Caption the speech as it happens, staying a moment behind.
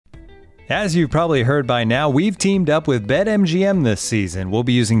As you've probably heard by now, we've teamed up with BetMGM this season. We'll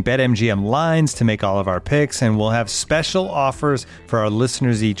be using BetMGM lines to make all of our picks, and we'll have special offers for our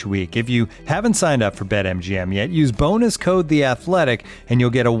listeners each week. If you haven't signed up for BetMGM yet, use bonus code The Athletic, and you'll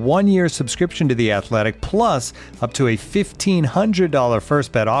get a 1-year subscription to The Athletic, plus up to a $1,500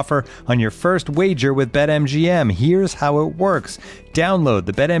 first bet offer on your first wager with BetMGM. Here's how it works. Download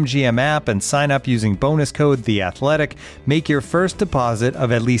the BetMGM app and sign up using bonus code The Athletic. Make your first deposit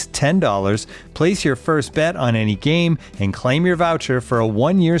of at least $10. Place your first bet on any game and claim your voucher for a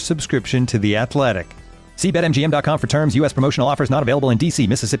 1-year subscription to The Athletic. See BetMGM.com for terms. U.S. promotional offers not available in D.C.,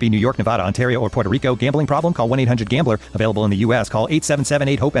 Mississippi, New York, Nevada, Ontario, or Puerto Rico. Gambling problem? Call 1-800-GAMBLER. Available in the U.S. Call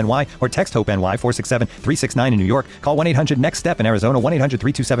 877-8-HOPE-NY or text HOPE-NY 467-369 in New York. Call 1-800-NEXT-STEP in Arizona.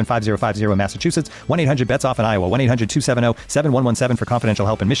 1-800-327-5050 in Massachusetts. 1-800-BETS-OFF in Iowa. 1-800-270-7117 for confidential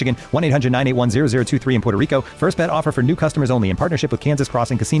help in Michigan. 1-800-981-0023 in Puerto Rico. First bet offer for new customers only in partnership with Kansas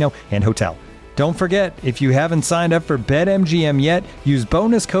Crossing Casino and Hotel. Don't forget, if you haven't signed up for BetMGM yet, use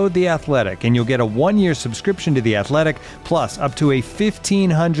bonus code The Athletic, and you'll get a 1-year subscription to The Athletic, plus up to a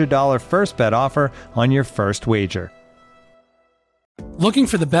 $1,500 first bet offer on your first wager. Looking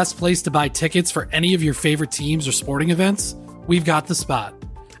for the best place to buy tickets for any of your favorite teams or sporting events? We've got the spot.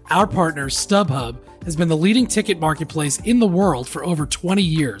 Our partner, StubHub, has been the leading ticket marketplace in the world for over 20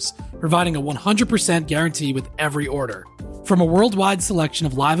 years, providing a 100% guarantee with every order. From a worldwide selection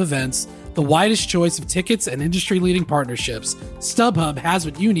of live events, the widest choice of tickets and industry-leading partnerships, StubHub has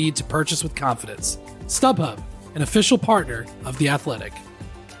what you need to purchase with confidence. StubHub, an official partner of The Athletic.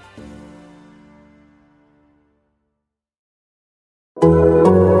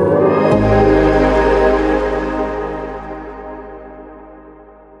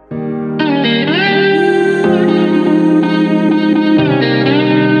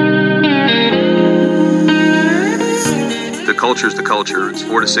 Culture is the culture. It's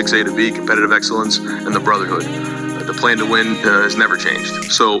 4 to 6 A to B, competitive excellence, and the brotherhood. The plan to win has never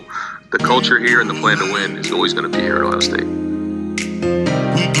changed. So the culture here and the plan to win is always going to be here at Ohio State.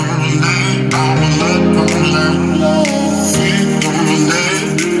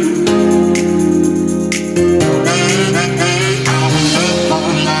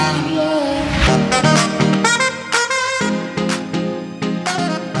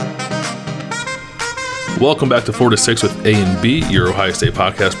 Welcome back to 4 to 6 with A and B, your Ohio State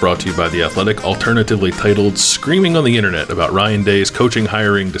podcast brought to you by The Athletic, alternatively titled Screaming on the Internet about Ryan Day's coaching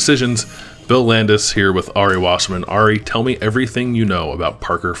hiring decisions. Bill Landis here with Ari Wasserman. Ari, tell me everything you know about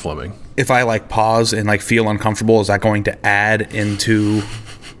Parker Fleming. If I pause and feel uncomfortable, is that going to add into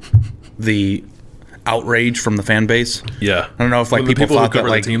the outrage from the fan base? Yeah. I don't know if people thought who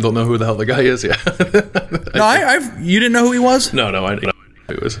cover that the team don't know who the hell the guy is. Yeah. No, you didn't know who he was? No, I didn't.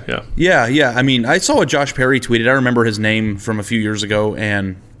 It was, yeah. Yeah. I mean, I saw what Josh Perry tweeted. I remember his name from a few years ago,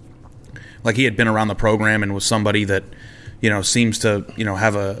 and he had been around the program and was somebody that, seems to,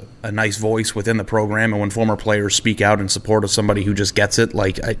 have a nice voice within the program. And when former players speak out in support of somebody who just gets it,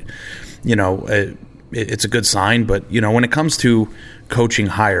 it's a good sign. But, when it comes to coaching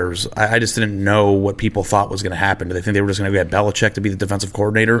hires, I just didn't know what people thought was going to happen. Did they think they were just going to get Belichick to be the defensive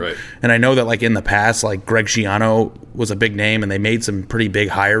coordinator? Right. And I know that in the past, Greg Schiano was a big name, and they made some pretty big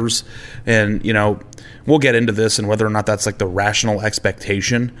hires. And, we'll get into this and whether or not that's the rational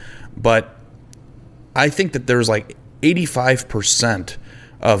expectation. But I think that there's 85%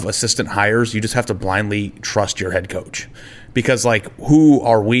 of assistant hires, you just have to blindly trust your head coach. Because, who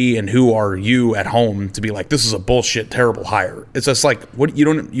are we and who are you at home to be this is a bullshit, terrible hire? It's just what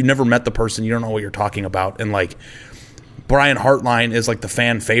you never met the person, you don't know what you're talking about. And, Brian Hartline is, the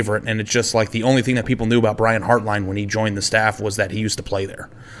fan favorite, and it's just, the only thing that people knew about Brian Hartline when he joined the staff was that he used to play there.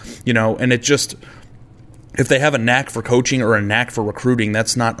 And it just, if they have a knack for coaching or a knack for recruiting,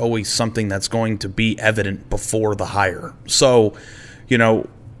 that's not always something that's going to be evident before the hire. So,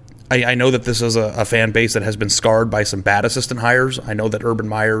 I know that this is a fan base that has been scarred by some bad assistant hires. I know that Urban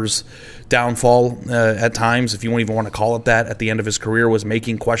Meyer's downfall at times, if you won't even want to call it that, at the end of his career was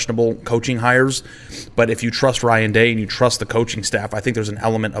making questionable coaching hires. But if you trust Ryan Day and you trust the coaching staff, I think there's an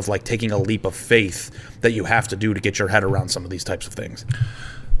element of taking a leap of faith that you have to do to get your head around some of these types of things.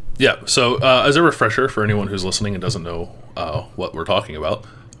 Yeah, so as a refresher for anyone who's listening and doesn't know what we're talking about,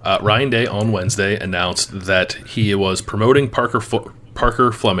 Ryan Day on Wednesday announced that he was promoting Parker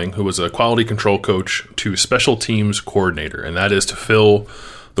Fleming, who was a quality control coach, to special teams coordinator, and that is to fill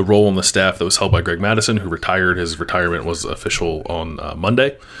the role on the staff that was held by Greg Madison, who retired. His retirement was official on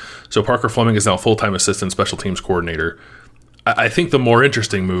Monday. So Parker Fleming is now full-time assistant special teams coordinator. I think the more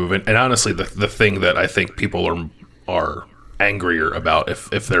interesting move, and honestly the thing that I think people are angrier about,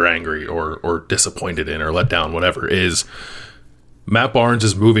 if they're angry or disappointed in or let down, whatever, is Matt Barnes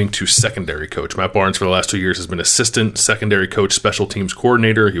is moving to secondary coach. Matt Barnes for the last 2 years has been assistant secondary coach, special teams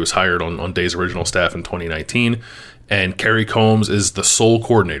coordinator. He was hired on Day's original staff in 2019. And Kerry Combs is the sole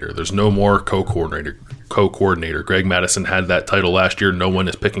coordinator. There's no more co-coordinator. Greg Madison had that title last year. No one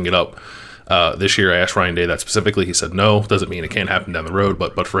is picking it up. This year, I asked Ryan Day that specifically. He said no. Doesn't mean it can't happen down the road,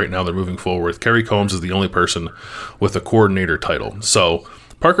 but for right now, they're moving forward. Kerry Combs is the only person with a coordinator title. So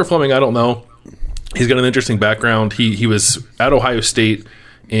Parker Fleming, I don't know. He's got an interesting background. He was at Ohio State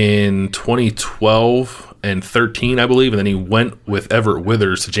in 2012 and 13, I believe, and then he went with Everett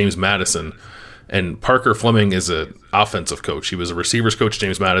Withers to James Madison. And Parker Fleming is an offensive coach. He was a receivers coach,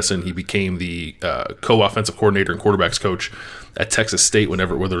 James Madison. He became the co-offensive coordinator and quarterbacks coach at Texas State when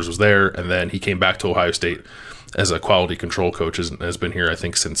Everett Withers was there. And then he came back to Ohio State as a quality control coach and has been here, I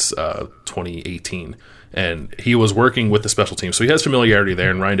think, since 2018. And he was working with the special teams. So he has familiarity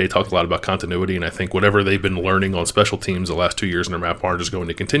there. And Ryan Day talked a lot about continuity. And I think whatever they've been learning on special teams the last 2 years under Matt Barnes is going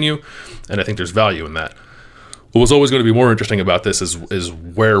to continue. And I think there's value in that. What was always going to be more interesting about this is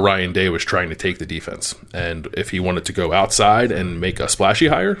where Ryan Day was trying to take the defense. And if he wanted to go outside and make a splashy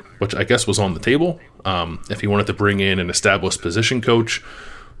hire, which I guess was on the table, if he wanted to bring in an established position coach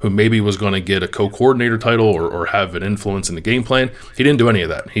who maybe was going to get a co-coordinator title or have an influence in the game plan, he didn't do any of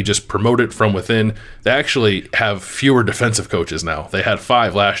that. He just promoted from within. They actually have fewer defensive coaches now. They had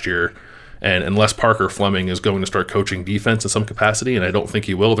 5 last year. And unless Parker Fleming is going to start coaching defense in some capacity, and I don't think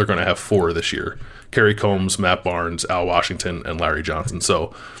he will, they're going to have 4 this year. Kerry Combs, Matt Barnes, Al Washington, and Larry Johnson.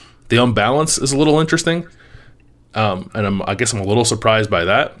 So the unbalance is a little interesting. And I guess I'm a little surprised by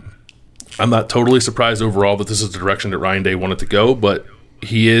that. I'm not totally surprised overall that this is the direction that Ryan Day wanted to go, but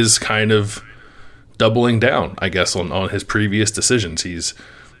he is kind of doubling down, I guess, on his previous decisions. He's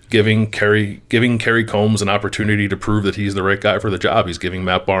giving Kerry Combs an opportunity to prove that he's the right guy for the job. He's giving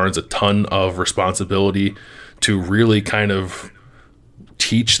Matt Barnes a ton of responsibility to really kind of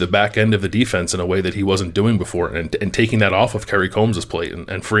teach the back end of the defense in a way that he wasn't doing before, and taking that off of Kerry Combs' plate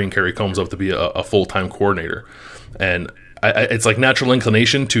and freeing Kerry Combs up to be a full-time coordinator. And it's like natural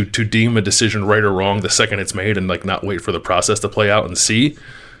inclination to deem a decision right or wrong the second it's made and like not wait for the process to play out and see.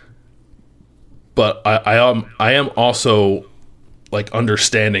 But I am also like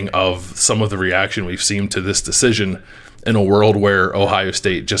understanding of some of the reaction we've seen to this decision in a world where Ohio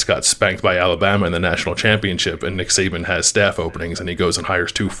State just got spanked by Alabama in the national championship, and Nick Saban has staff openings and he goes and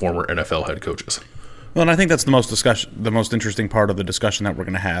hires 2 former NFL head coaches. Well, and I think that's the most interesting part of the discussion that we're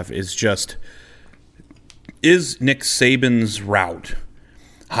going to have is Nick Saban's route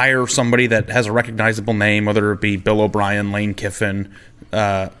hire somebody that has a recognizable name, whether it be Bill O'Brien, Lane Kiffin,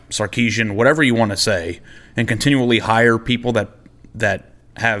 Sarkisian, whatever you want to say, and continually hire people that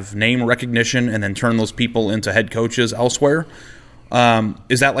have name recognition and then turn those people into head coaches elsewhere?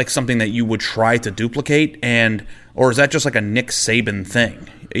 Is that like something that you would try to duplicate, or is that just like a Nick Saban thing?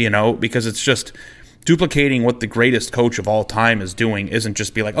 Because it's just duplicating what the greatest coach of all time is doing isn't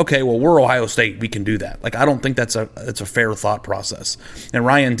just be like, okay, well, we're Ohio State, we can do that. Like, I don't think that's a fair thought process. And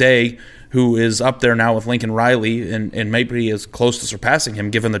Ryan Day, who is up there now with Lincoln Riley and maybe is close to surpassing him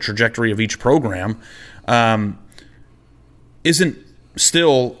given the trajectory of each program, isn't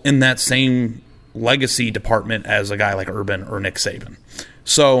still in that same legacy department as a guy like Urban or Nick Saban.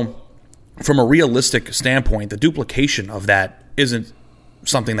 So from a realistic standpoint, the duplication of that isn't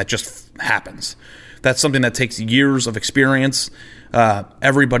something that just happens. That's something that takes years of experience.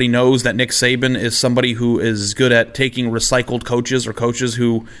 Everybody knows that Nick Saban is somebody who is good at taking recycled coaches or coaches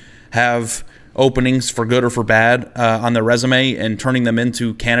who have openings for good or for bad on their resume and turning them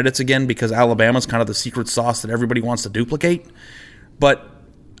into candidates again, because Alabama's kind of the secret sauce that everybody wants to duplicate. But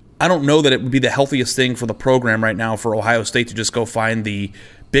I don't know that it would be the healthiest thing for the program right now for Ohio State to just go find the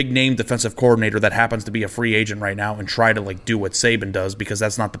big-name defensive coordinator that happens to be a free agent right now and try to like do what Saban does, because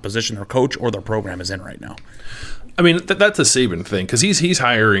that's not the position their coach or their program is in right now. I mean, that's a Saban thing, because he's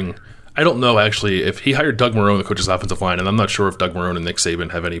hiring. I don't know actually if he hired Doug Marrone, the coach's offensive line, and I'm not sure if Doug Marrone and Nick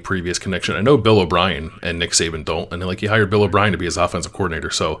Saban have any previous connection. I know Bill O'Brien and Nick Saban don't, and like he hired Bill O'Brien to be his offensive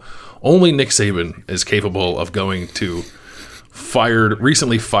coordinator. So only Nick Saban is capable of going to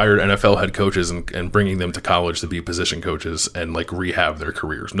recently fired NFL head coaches and bringing them to college to be position coaches and like rehab their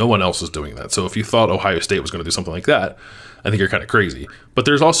careers. No one else is doing that. So if you thought Ohio State was going to do something like that, I think you're kind of crazy. But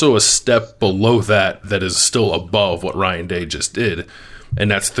there's also a step below that is still above what Ryan Day just did,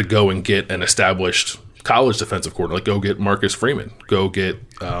 and that's to go and get an established college defensive coordinator. Like go get Marcus Freeman. Go get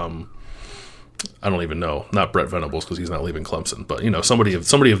I don't even know, not Brett Venables because he's not leaving Clemson, but somebody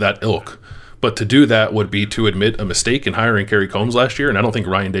of that ilk. But to do that would be to admit a mistake in hiring Kerry Combs last year, and I don't think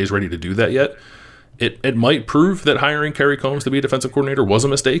Ryan Day is ready to do that yet. It might prove that hiring Kerry Combs to be a defensive coordinator was a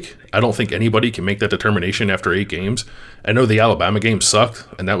mistake. I don't think anybody can make that determination after 8 games. I know the Alabama game sucked,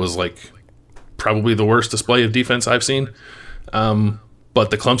 and that was like probably the worst display of defense I've seen. But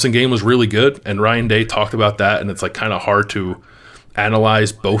the Clemson game was really good, and Ryan Day talked about that, and it's like kind of hard to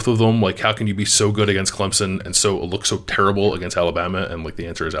analyze both of them. Like, how can you be so good against Clemson and so look so terrible against Alabama? And like the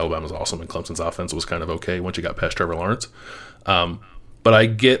answer is Alabama's awesome, and Clemson's offense was kind of okay once you got past Trevor Lawrence. But I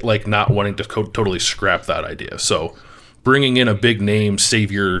get like not wanting to totally scrap that idea. So bringing in a big name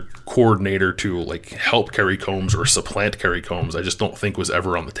savior coordinator to like help Kerry Combs or supplant Kerry Combs, I just don't think was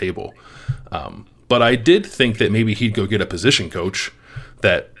ever on the table. But I did think that maybe he'd go get a position coach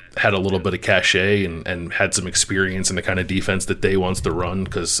that had a little bit of cachet and had some experience in the kind of defense that Day wants to run.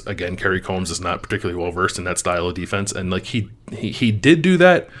 Because again, Kerry Combs is not particularly well versed in that style of defense, and like he did do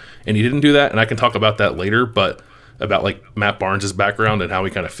that, and he didn't do that, and I can talk about that later. But about like Matt Barnes' background and how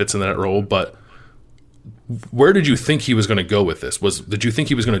he kind of fits in that role. But where did you think he was going to go with this? Did you think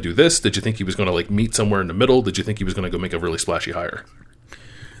he was going to do this? Did you think he was going to like meet somewhere in the middle? Did you think he was going to go make a really splashy hire?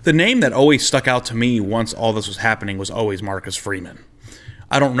 The name that always stuck out to me once all this was happening was always Marcus Freeman.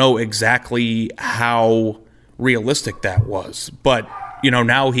 I don't know exactly how realistic that was, but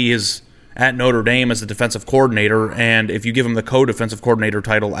now he is at Notre Dame as the defensive coordinator, and if you give him the co-defensive coordinator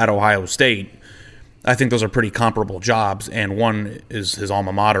title at Ohio State, I think those are pretty comparable jobs, and one is his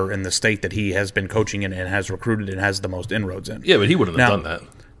alma mater in the state that he has been coaching in and has recruited and has the most inroads in. Yeah, but he wouldn't have done that.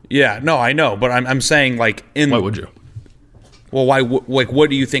 Yeah, no, I know, but I'm saying like why would you? Well, why? Like, what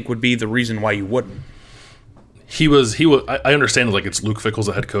do you think would be the reason why you wouldn't? He was. I understand like it's Luke Fickell's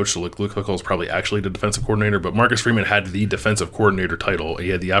the head coach, so like Luke Fickell is probably actually the defensive coordinator, but Marcus Freeman had the defensive coordinator title. He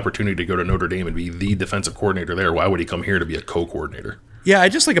had the opportunity to go to Notre Dame and be the defensive coordinator there. Why would he come here to be a co-coordinator? Yeah, I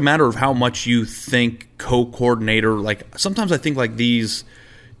just like a matter of how much you think co-coordinator, like sometimes I think like these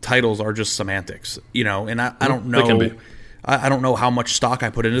titles are just semantics, and I don't know. They can be. I don't know how much stock I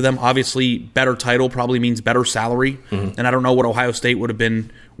put into them. Obviously, better title probably means better salary, and I don't know what Ohio State would have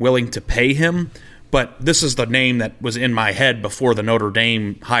been willing to pay him, but this is the name that was in my head before the Notre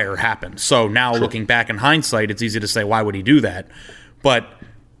Dame hire happened. So now looking back in hindsight, it's easy to say, why would he do that? But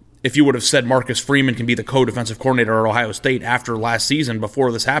if you would have said Marcus Freeman can be the co-defensive coordinator at Ohio State after last season,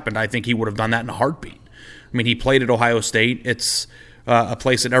 before this happened, I think he would have done that in a heartbeat. I mean, he played at Ohio State. It's a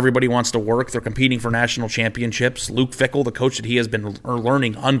place that everybody wants to work. They're competing for national championships. Luke Fickell, the coach that he has been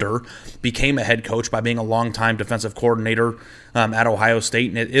learning under, became a head coach by being a longtime defensive coordinator at Ohio State,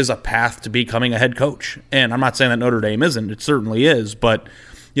 and it is a path to becoming a head coach. And I'm not saying that Notre Dame isn't. It certainly is. But,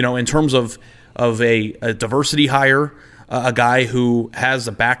 in terms of a diversity hire, a guy who has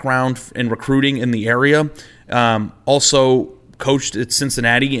a background in recruiting in the area, also coached at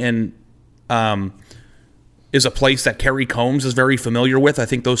Cincinnati and is a place that Kerry Combs is very familiar with. I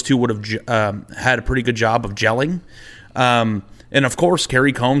think those two would have had a pretty good job of gelling. And, of course,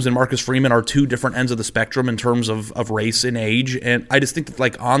 Kerry Combs and Marcus Freeman are two different ends of the spectrum in terms of race and age. And I just think that,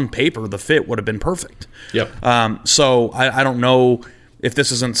 like, on paper, the fit would have been perfect. Yep. So I don't know if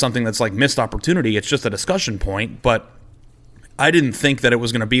this isn't something that's, like, missed opportunity. It's just a discussion point. But I didn't think that it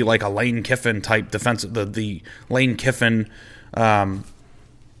was going to be like a Lane Kiffin type defensive, the Lane Kiffin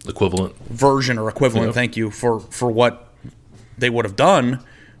equivalent version or equivalent. Yep. Thank you for what they would have done.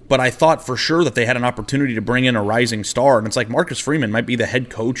 But I thought for sure that they had an opportunity to bring in a rising star, and it's like Marcus Freeman might be the head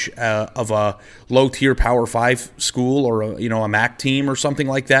coach of a low-tier Power 5 school or a MAC team or something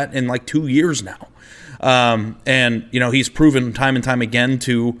like that in like 2 years now. And he's proven time and time again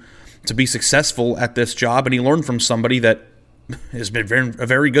to be successful at this job, and he learned from somebody that has been a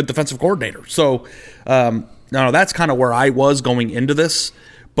very good defensive coordinator. So that's kind of where I was going into this.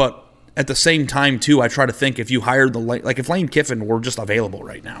 But at the same time, too, I try to think if you hired if Lane Kiffin were just available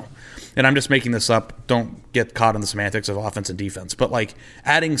right now, and I'm just making this up, don't get caught in the semantics of offense and defense, but like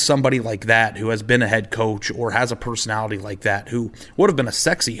adding somebody like that who has been a head coach or has a personality like that who would have been a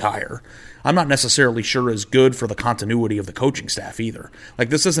sexy hire, I'm not necessarily sure is good for the continuity of the coaching staff either.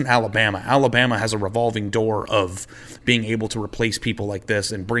 Like, this isn't Alabama. Alabama has a revolving door of being able to replace people like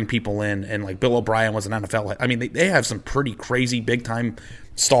this and bring people in, and like Bill O'Brien was an NFL. I mean, they have some pretty crazy big-time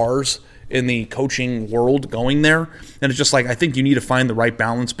stars in the coaching world going there, and it's just like I think you need to find the right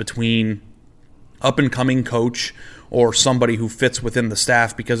balance between up-and-coming coach or somebody who fits within the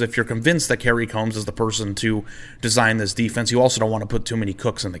staff, because if you're convinced that Kerry Combs is the person to design this defense, you also don't want to put too many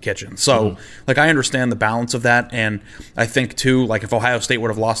cooks in the kitchen. So, I understand the balance of that, and I think, too, like if Ohio State would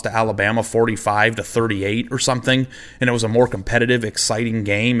have lost to Alabama 45-38 or something, and it was a more competitive, exciting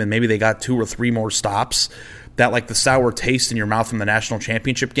game, and maybe they got 2 or 3 more stops, that like the sour taste in your mouth from the national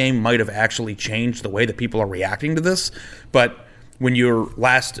championship game might have actually changed the way that people are reacting to this. But when your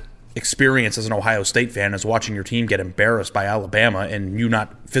last experience as an Ohio State fan is watching your team get embarrassed by Alabama and you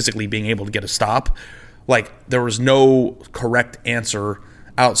not physically being able to get a stop. Like, there was no correct answer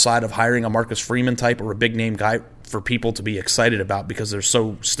outside of hiring a Marcus Freeman type or a big name guy for people to be excited about because they're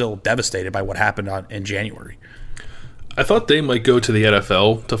so still devastated by what happened in January. I thought they might go to the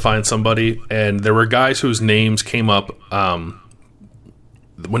NFL to find somebody, and there were guys whose names came up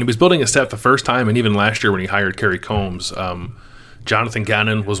when he was building his staff the first time, and even last year when he hired Kerry Combs. Jonathan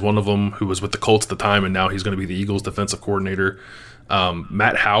Gannon was one of them, who was with the Colts at the time, and now he's going to be the Eagles defensive coordinator.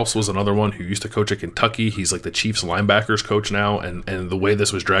 Matt House was another one who used to coach at Kentucky. He's like the Chiefs linebackers coach now, and the way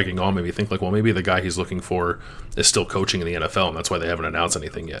this was dragging on made me think, like, well, maybe the guy he's looking for is still coaching in the NFL, and that's why they haven't announced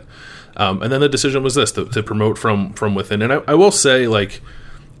anything yet. And then the decision was this, to promote from within. And I will say, like,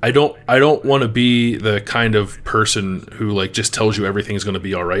 I don't want to be the kind of person who, like, just tells you everything's going to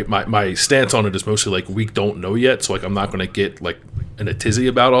be all right. My stance on it is mostly like, we don't know yet, so like I'm not going to get like in a tizzy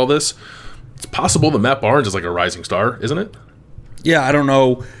about all this. It's possible that Matt Barnes is like a rising star, isn't it? Yeah, I don't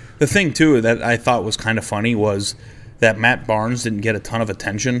know. The thing too that I thought was kind of funny was that Matt Barnes didn't get a ton of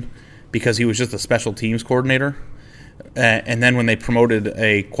attention because he was just a special teams coordinator. And then when they promoted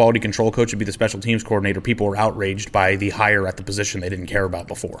a quality control coach to be the special teams coordinator, people were outraged by the hire at the position they didn't care about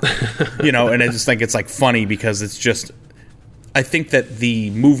before. And I just think it's like funny because it's just, I think that the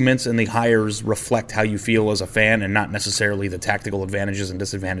movements and the hires reflect how you feel as a fan and not necessarily the tactical advantages and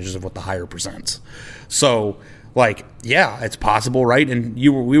disadvantages of what the hire presents. So, like, yeah, it's possible, right? And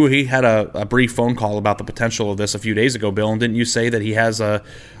we had a brief phone call about the potential of this a few days ago, Bill, and didn't you say that he has a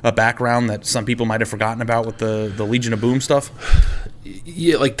background that some people might have forgotten about with the Legion of Boom stuff?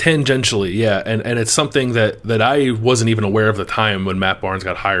 Yeah, like tangentially, yeah. And it's something that I wasn't even aware of at the time when Matt Barnes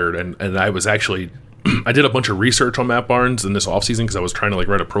got hired, and I was actually I did a bunch of research on Matt Barnes in this offseason because I was trying to like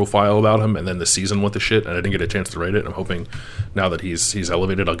write a profile about him, and then the season went to shit, and I didn't get a chance to write it. And I'm hoping now that he's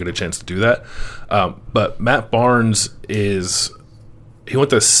elevated, I'll get a chance to do that. But Matt Barnes he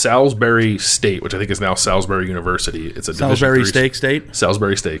went to Salisbury State, which I think is now Salisbury University. It's a Salisbury State.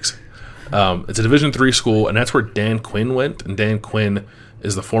 Salisbury Steaks. It's a Division III school, and that's where Dan Quinn went. And Dan Quinn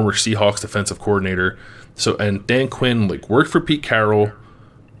is the former Seahawks defensive coordinator. And Dan Quinn like worked for Pete Carroll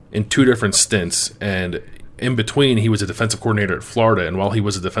in 2 different stints, and in between he was a defensive coordinator at Florida, and while he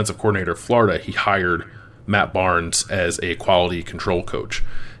was a defensive coordinator at Florida, he hired Matt Barnes as a quality control coach.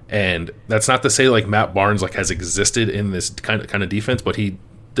 And that's not to say like Matt Barnes like has existed in this kind of defense, but he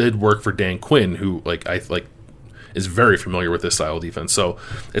did work for Dan Quinn, who is very familiar with this style of defense. So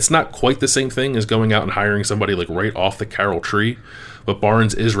it's not quite the same thing as going out and hiring somebody like right off the Carroll tree, but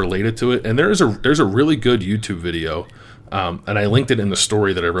Barnes is related to it. And there's a really good YouTube video. And I linked it in the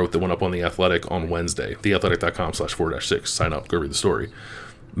story that I wrote that went up on The Athletic on Wednesday, theathletic.com/4-6. Sign up, go read the story.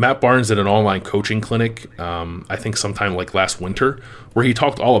 Matt Barnes did an online coaching clinic, I think sometime like last winter, where he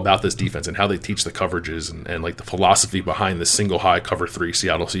talked all about this defense and how they teach the coverages and like the philosophy behind the single high cover 3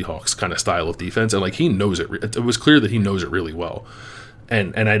 Seattle Seahawks kind of style of defense. And like he knows it. It was clear that he knows it really well.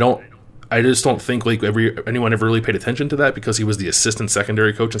 And I just don't think like anyone ever really paid attention to that because he was the assistant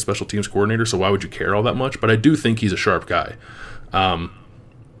secondary coach and special teams coordinator, so why would you care all that much? But I do think he's a sharp guy.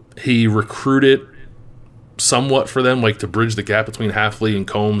 He recruited somewhat for them, like to bridge the gap between Hafley and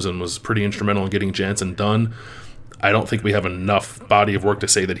Combs, and was pretty instrumental in getting Jansen done. I don't think we have enough body of work to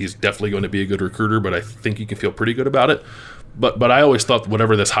say that he's definitely going to be a good recruiter, but I think you can feel pretty good about it. But I always thought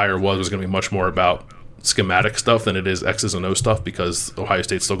whatever this hire was going to be much more about schematic stuff than it is X's and O stuff because Ohio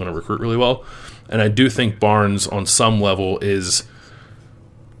State's still going to recruit really well. And I do think Barnes on some level is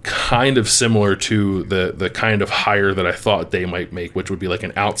kind of similar to the kind of hire that I thought they might make, which would be like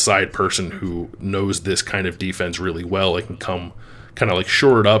an outside person who knows this kind of defense really well. It can come kind of like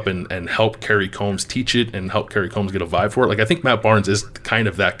shore it up and help Kerry Combs teach it and help Kerry Combs get a vibe for it. Like I think Matt Barnes is kind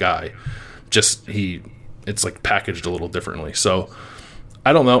of that guy, just it's like packaged a little differently. So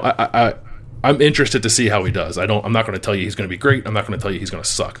I don't know. I'm interested to see how he does. I'm not going to tell you he's going to be great. I'm not going to tell you he's going to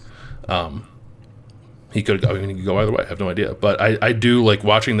suck. He could go either way. I have no idea. But I do like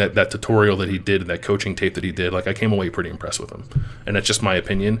watching that tutorial that he did and that coaching tape that he did. Like I came away pretty impressed with him. And that's just my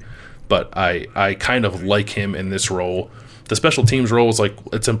opinion. But I kind of like him in this role. The special teams role is like,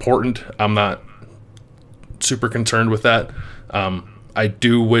 it's important. I'm not super concerned with that. I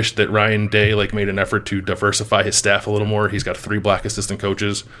do wish that Ryan Day like made an effort to diversify his staff a little more. He's got 3 black assistant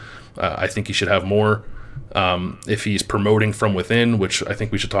coaches. I think he should have more. If he's promoting from within, which I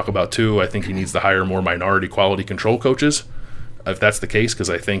think we should talk about too, I think he needs to hire more minority quality control coaches. If that's the case, because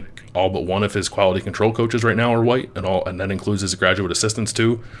I think all but one of his quality control coaches right now are white, and that includes his graduate assistants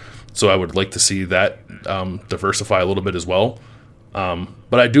too. So I would like to see that diversify a little bit as well.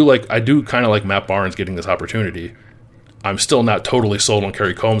 But I do kind of like Matt Barnes getting this opportunity. I'm still not totally sold on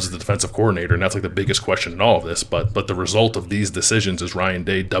Kerry Combs as the defensive coordinator, and that's like the biggest question in all of this. But the result of these decisions is Ryan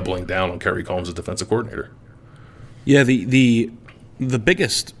Day doubling down on Kerry Combs as defensive coordinator. Yeah, the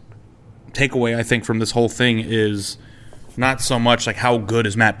biggest takeaway I think from this whole thing is not so much like how good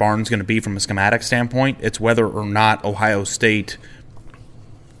is Matt Barnes going to be from a schematic standpoint. It's whether or not Ohio State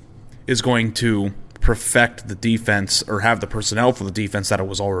is going to perfect the defense or have the personnel for the defense that it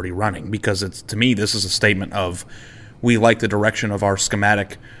was already running. Because it's, to me, this is a statement of we like the direction of our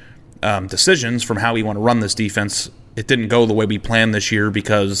schematic decisions from how we want to run this defense. It didn't go the way we planned this year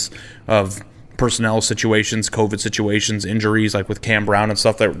because of personnel situations, COVID situations, injuries, like with Cam Brown and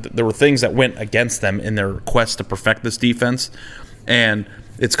stuff. There were things that went against them in their quest to perfect this defense. And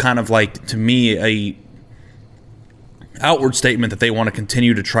it's kind of like, to me, a outward statement that they want to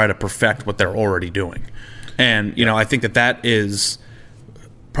continue to try to perfect what they're already doing. And, I think that is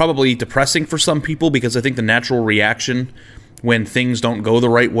probably depressing for some people, because I think the natural reaction when things don't go the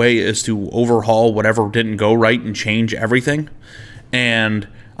right way is to overhaul whatever didn't go right and change everything. And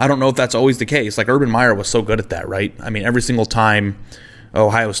I don't know if that's always the case. Like, Urban Meyer was so good at that, right? I mean, every single time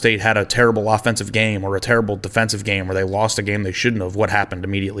Ohio State had a terrible offensive game or a terrible defensive game where they lost a game they shouldn't have, what happened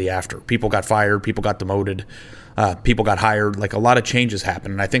immediately after? People got fired, people got demoted, people got hired. Like, a lot of changes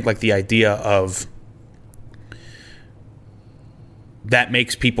happened. And I think, like, the idea of that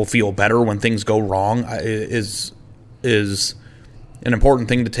makes people feel better when things go wrong is an important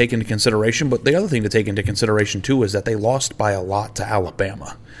thing to take into consideration. But the other thing to take into consideration, too, is that they lost by a lot to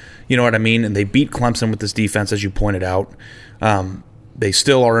Alabama. You know what I mean? And they beat Clemson with this defense, as you pointed out. They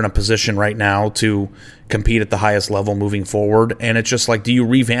still are in a position right now to compete at the highest level moving forward. And it's just like, do you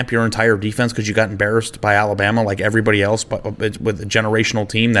revamp your entire defense because you got embarrassed by Alabama like everybody else, but with a generational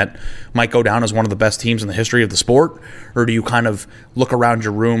team that might go down as one of the best teams in the history of the sport? Or do you kind of look around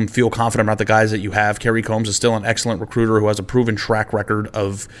your room, feel confident about the guys that you have? Kerry Combs is still an excellent recruiter who has a proven track record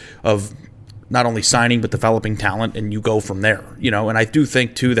of not only signing but developing talent, and you go from there. And I do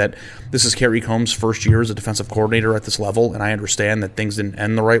think too that this is Kerry Combs' first year as a defensive coordinator at this level, and I understand that things didn't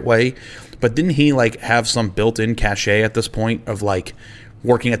end the right way, but didn't he have some built-in cachet at this point of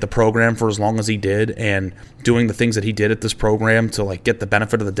working at the program for as long as he did and doing the things that he did at this program to get the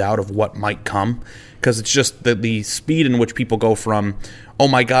benefit of the doubt of what might come? Because it's just the speed in which people go from, oh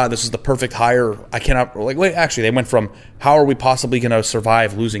my God, this is the perfect hire, I cannot, wait, actually they went from, how are we possibly going to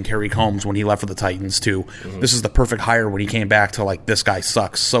survive losing Kerry Combs when he left for the Titans, to this is the perfect hire when he came back, to this guy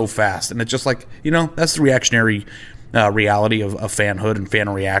sucks so fast. And it's just that's the reactionary reality of fanhood and fan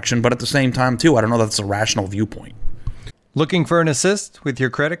reaction. But at the same time too, I don't know that's a rational viewpoint. Looking for an assist with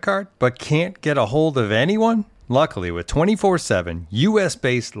your credit card but can't get a hold of anyone? Luckily, with 24/7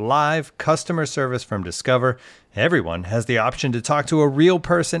 U.S.-based live customer service from Discover, everyone has the option to talk to a real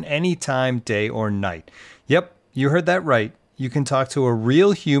person anytime, day or night. Yep, you heard that right. You can talk to a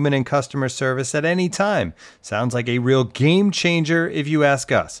real human in customer service at any time. Sounds like a real game changer if you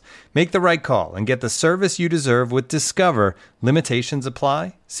ask us. Make the right call and get the service you deserve with Discover. Limitations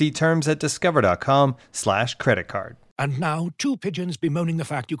apply. See terms at discover.com/creditcard. And now, two pigeons bemoaning the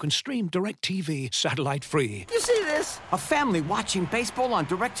fact you can stream DirecTV satellite-free. You see this? A family watching baseball on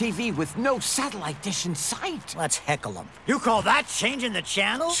DirecTV with no satellite dish in sight. Let's heckle them. You call that changing the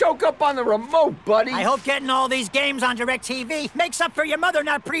channel? Choke up on the remote, buddy. I hope getting all these games on DirecTV makes up for your mother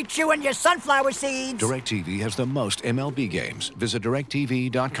not pre-chewing your sunflower seeds. DirecTV has the most MLB games. Visit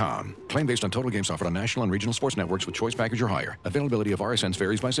DirecTV.com. Claim based on total games offered on national and regional sports networks with choice package or higher. Availability of RSNs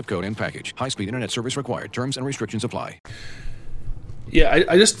varies by zip code and package. High-speed internet service required. Terms and restrictions apply. Yeah,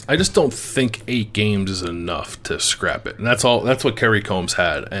 I just don't think 8 games is enough to scrap it, and that's all. That's what Kerry Combs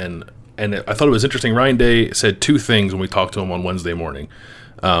had, and I thought it was interesting. Ryan Day said 2 things when we talked to him on Wednesday morning.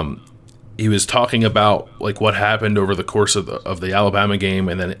 He was talking about what happened over the course of the Alabama game,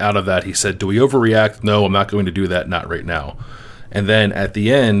 and then out of that he said, "Do we overreact? No, I'm not going to do that. Not right now." And then at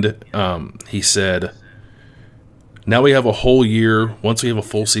the end, he said, now we have a whole year. Once we have a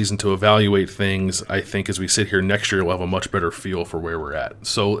full season to evaluate things, I think as we sit here next year, we'll have a much better feel for where we're at.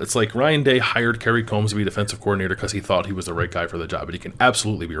 So it's like Ryan Day hired Kerry Combs to be defensive coordinator because he thought he was the right guy for the job, but he can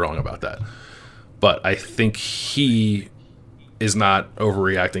absolutely be wrong about that. But I think he is not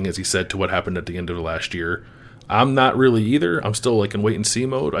overreacting, as he said, to what happened at the end of the last year. I'm not really either. I'm still in wait and see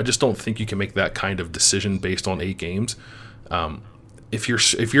mode. I just don't think you can make that kind of decision based on 8 games. If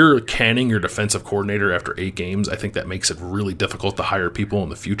you're canning your defensive coordinator after 8 games, I think that makes it really difficult to hire people in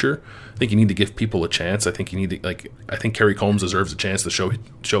the future. I think you need to give people a chance. I think you need to I think Kerry Combs deserves a chance to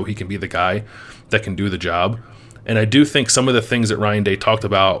show he can be the guy that can do the job. And I do think some of the things that Ryan Day talked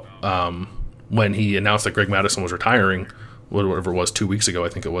about when he announced that Greg Mattison was retiring, whatever it was 2 weeks ago, I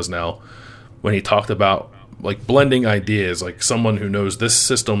think it was now, when he talked about like blending ideas, like someone who knows this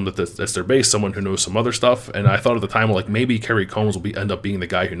system that's their base, someone who knows some other stuff. And I thought at the time, like maybe Kerry Combs will end up being the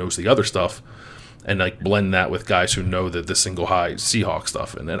guy who knows the other stuff, and like blend that with guys who know the single high Seahawk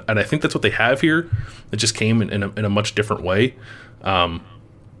stuff. And I think that's what they have here. It just came in a much different way.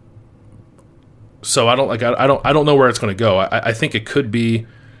 So I don't know where it's going to go. I think it could be.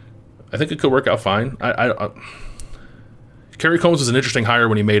 I think it could work out fine. Kerry Combs was an interesting hire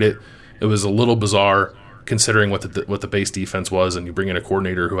when he made it. It was a little bizarre considering what the base defense was, and you bring in a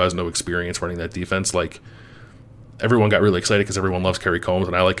coordinator who has no experience running that defense. Like, everyone got really excited because everyone loves Kerry Combs,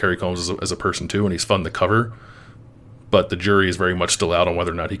 and I like Kerry Combs as a person too, and he's fun to cover. But the jury is very much still out on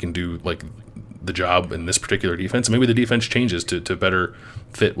whether or not he can do like the job in this particular defense. Maybe the defense changes to better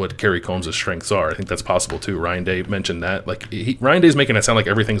fit what Kerry Combs' strengths are. I think that's possible too. Ryan Day mentioned that. Like Ryan Day's making it sound like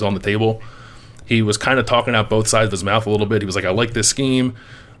everything's on the table. He was kind of talking out both sides of his mouth a little bit. He was like, I like this scheme,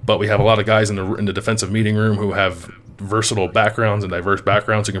 but we have a lot of guys in the defensive meeting room who have versatile backgrounds and diverse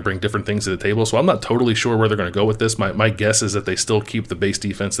backgrounds who can bring different things to the table. So I'm not totally sure where they're going to go with this. My guess is that they still keep the base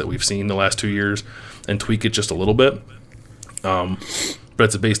defense that we've seen the last 2 years and tweak it just a little bit. But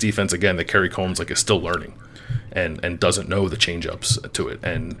it's a base defense, again, that Kerry Combs is still learning and doesn't know the change-ups to it,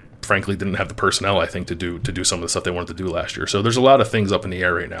 and frankly didn't have the personnel, I think, to do some of the stuff they wanted to do last year. So there's a lot of things up in the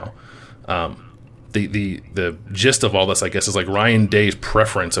air right now. The gist of all this, I guess, is like Ryan Day's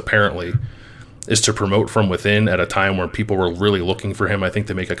preference apparently is to promote from within at a time where people were really looking for him, I think,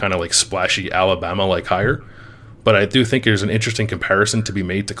 to make a kind of like splashy Alabama-like hire. But I do think there's an interesting comparison to be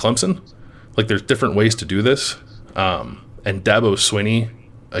made to Clemson. Like, there's different ways to do this. And Dabo Swinney,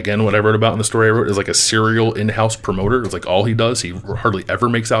 again, what I wrote about in the story I wrote, is like a serial in-house promoter. It's like all he does. He hardly ever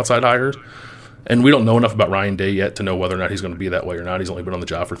makes outside hires. And we don't know enough about Ryan Day yet to know whether or not he's going to be that way or not. He's only been on the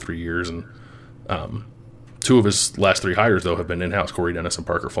job for 3 years. And 2 of his last 3 hires, though, have been in-house, Corey Dennis and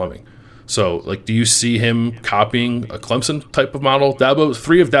Parker Fleming. So, like, do you see him copying a Clemson type of model?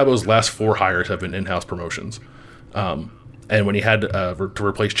 3 of Dabo's last 4 hires have been in-house promotions. And when he had to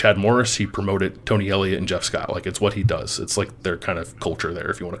replace Chad Morris, he promoted Tony Elliott and Jeff Scott. Like, it's what he does. It's like their kind of culture there,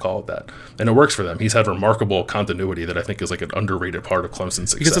 if you want to call it that. And it works for them. He's had remarkable continuity that I think is like an underrated part of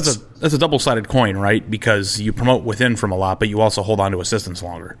Clemson's success. Because that's a double-sided coin, right? Because you promote within from a lot, but you also hold on to assistants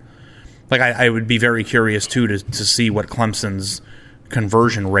longer. Like, I would be very curious, too, to see what Clemson's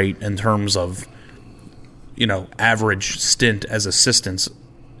conversion rate in terms of, average stint as assistants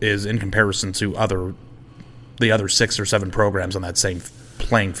is in comparison to the other 6 or 7 programs on that same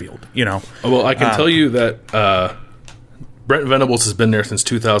playing field, Well, I can tell you that Brent Venables has been there since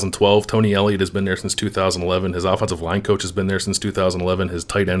 2012. Tony Elliott has been there since 2011. His offensive line coach has been there since 2011. His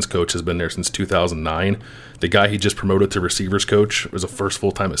tight ends coach has been there since 2009. The guy he just promoted to receivers coach was a first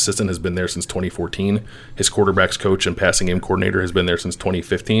full-time assistant, has been there since 2014. His quarterbacks coach and passing game coordinator has been there since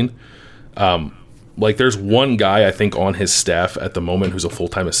 2015. There's one guy, I think, on his staff at the moment who's a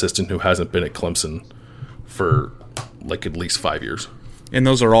full-time assistant who hasn't been at Clemson for at least 5 years. And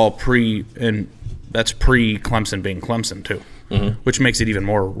those are all that's pre-Clemson being Clemson too, which makes it even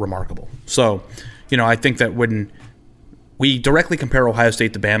more remarkable. So, I think that when we directly compare Ohio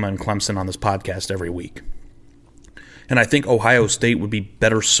State to Bama and Clemson on this podcast every week, and I think Ohio State would be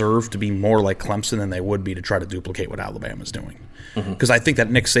better served to be more like Clemson than they would be to try to duplicate what Alabama's doing. Because I think that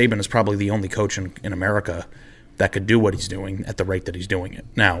Nick Saban is probably the only coach in America that could do what he's doing at the rate that he's doing it.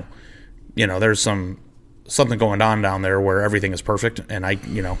 Now, there's something going on down there where everything is perfect, and I,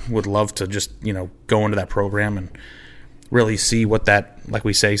 would love to just, go into that program and really see what that, like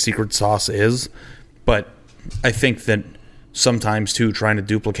we say, secret sauce is. But I think that sometimes, too, trying to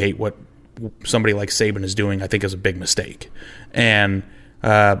duplicate what somebody like Saban is doing, I think, is a big mistake. And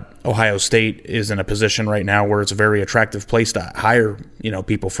Ohio State is in a position right now where it's a very attractive place to hire,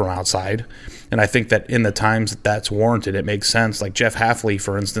 people from outside. And I think that in the times that's warranted, it makes sense. Like Jeff Hafley,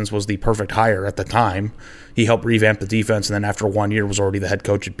 for instance, was the perfect hire at the time. He helped revamp the defense, and then after 1 year was already the head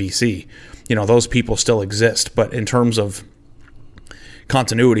coach at BC. Those people still exist. But in terms of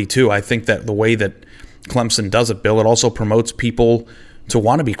continuity, too, I think that the way that Clemson does it, Bill, it also promotes people to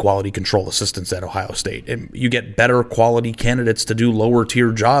want to be quality control assistants at Ohio State. And you get better quality candidates to do lower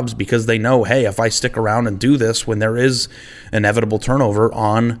tier jobs because they know, hey, if I stick around and do this when there is inevitable turnover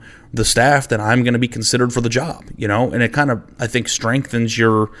on the staff, then I'm going to be considered for the job, and it kind of, I think, strengthens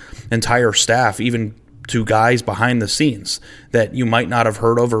your entire staff, even to guys behind the scenes that you might not have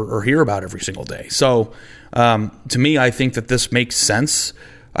heard of or hear about every single day. So to me, I think that this makes sense.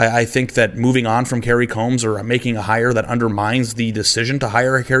 I think that moving on from Kerry Combs or making a hire that undermines the decision to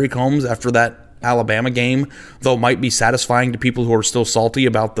hire Kerry Combs after that Alabama game, though might be satisfying to people who are still salty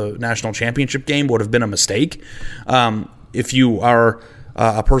about the national championship game, would have been a mistake. If you are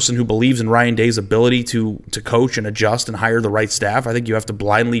a person who believes in Ryan Day's ability to coach and adjust and hire the right staff. I think you have to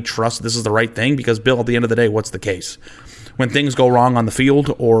blindly trust this is the right thing because, Bill, at the end of the day, what's the case? When things go wrong on the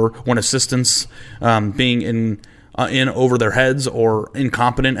field or when assistants being in over their heads or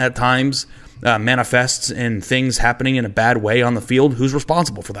incompetent at times manifests in things happening in a bad way on the field, who's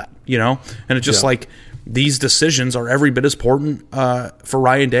responsible for that? And it's just like these decisions are every bit as important for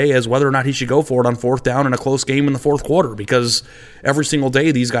Ryan Day as whether or not he should go for it on fourth down in a close game in the fourth quarter, because every single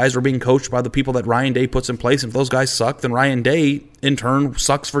day these guys are being coached by the people that Ryan Day puts in place. If those guys suck, then Ryan Day in turn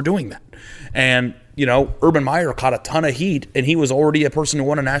sucks for doing that. And Urban Meyer caught a ton of heat, and he was already a person who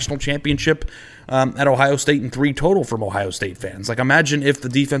won a national championship at Ohio State and 3 total from Ohio State fans. Like, imagine if the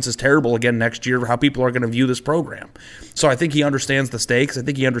defense is terrible again next year, how people are going to view this program. So I think he understands the stakes. I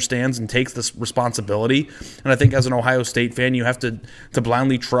think he understands and takes this responsibility. And I think as an Ohio State fan, you have to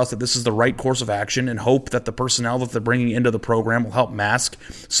blindly trust that this is the right course of action and hope that the personnel that they're bringing into the program will help mask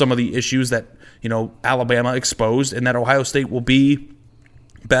some of the issues that, Alabama exposed, and that Ohio State will be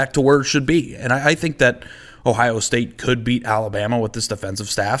back to where it should be. And I think that Ohio State could beat Alabama with this defensive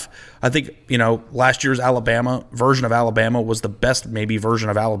staff. I think, last year's version of Alabama was the best maybe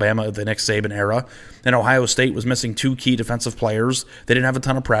version of Alabama of the Nick Saban era. And Ohio State was missing 2 key defensive players. They didn't have a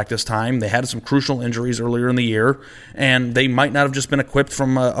ton of practice time. They had some crucial injuries earlier in the year. And they might not have just been equipped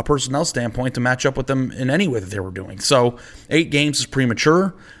from a personnel standpoint to match up with them in any way that they were doing. So 8 games is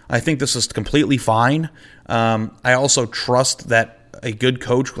premature. I think this is completely fine. I also trust that a good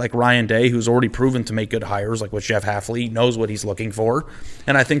coach like Ryan Day, who's already proven to make good hires, like with Jeff Hafley, knows what he's looking for.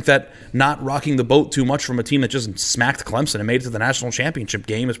 And I think that not rocking the boat too much from a team that just smacked Clemson and made it to the national championship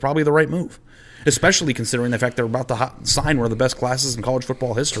game is probably the right move, especially considering the fact they're about to sign one of the best classes in college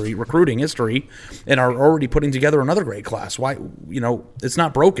football history, recruiting history, and are already putting together another great class. Why? It's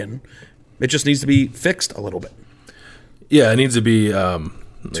not broken. It just needs to be fixed a little bit. Yeah, it needs to be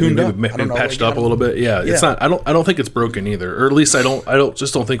tuned up, maybe patched up a little bit. Yeah, it's not. I don't think it's broken either, or at least I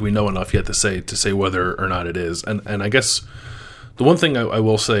don't think we know enough yet to say whether or not it is. And I guess the one thing I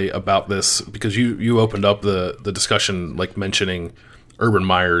will say about this, because you opened up the discussion like mentioning Urban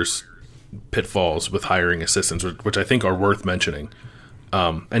Meyer's pitfalls with hiring assistants, which I think are worth mentioning.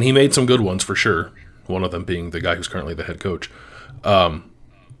 And he made some good ones for sure. One of them being the guy who's currently the head coach.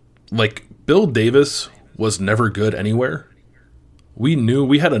 Like Bill Davis was never good anywhere.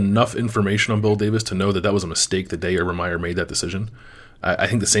 We had enough information on Bill Davis to know that was a mistake the day Urban Meyer made that decision. I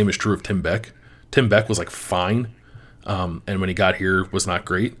think the same is true of Tim Beck. Tim Beck was like fine, and when he got here was not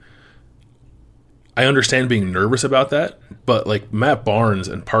great. I understand being nervous about that, but like Matt Barnes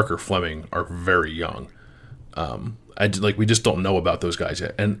and Parker Fleming are very young. We just don't know about those guys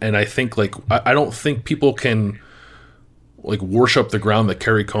yet, and I think I don't think people can like worship the ground that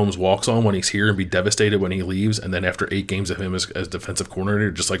Kerry Combs walks on when he's here and be devastated when he leaves, and then after 8 games of him as defensive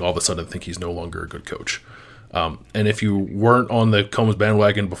coordinator, just like all of a sudden think he's no longer a good coach. And if you weren't on the Combs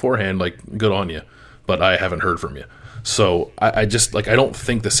bandwagon beforehand, like good on you, but I haven't heard from you. So I just I don't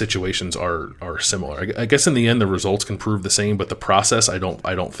think the situations are similar. I guess in the end the results can prove the same, but the process I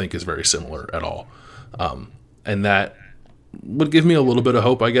don't think is very similar at all. And that would give me a little bit of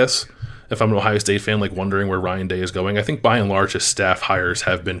hope, I guess. If I'm an Ohio State fan, wondering where Ryan Day is going. I think by and large his staff hires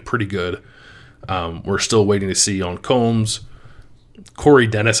have been pretty good. We're still waiting to see on Combs. Corey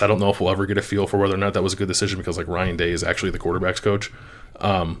Dennis, I don't know if we'll ever get a feel for whether or not that was a good decision because Ryan Day is actually the quarterback's coach.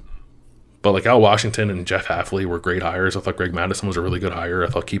 But Al Washington and Jeff Hafley were great hires. I thought Greg Madison was a really good hire. I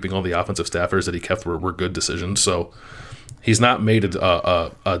thought keeping all the offensive staffers that he kept were good decisions. So he's not made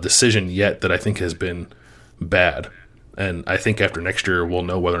a decision yet that I think has been bad. And I think after next year, we'll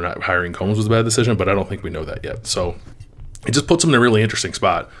know whether or not hiring Combs was a bad decision, but I don't think we know that yet. So it just puts him in a really interesting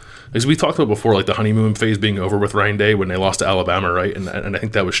spot. As we talked about before, the honeymoon phase being over with Ryan Day when they lost to Alabama, right? And I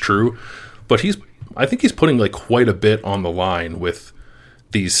think that was true. But I think he's putting quite a bit on the line with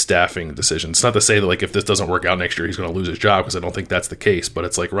these staffing decisions. It's not to say that if this doesn't work out next year, he's going to lose his job, because I don't think that's the case. But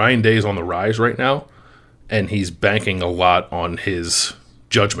it's Ryan Day is on the rise right now, and he's banking a lot on his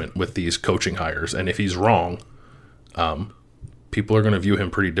judgment with these coaching hires. And if he's wrong, people are going to view him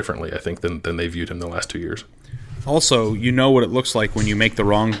pretty differently, I think, than they viewed him the last 2 years. Also, you know what it looks like when you make the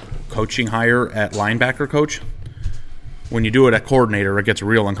wrong coaching hire at linebacker coach? When you do it at coordinator, it gets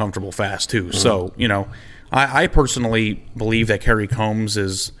real uncomfortable fast, too. Mm-hmm. So, I personally believe that Kerry Combs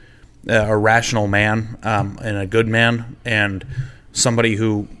is a rational man and a good man, and somebody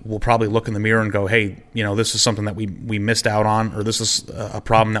who will probably look in the mirror and go, hey, this is something that we missed out on, or this is a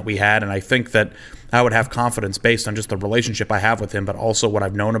problem that we had. And I think that I would have confidence based on just the relationship I have with him, but also what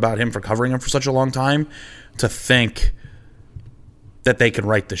I've known about him for covering him for such a long time, to think that they can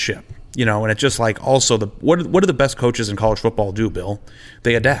right the ship. And it's just like also what do the best coaches in college football do, Bill?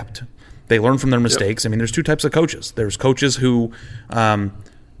 They adapt. They learn from their mistakes. Yep. I mean, there's two types of coaches. There's coaches who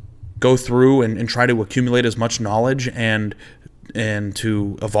go through and try to accumulate as much knowledge and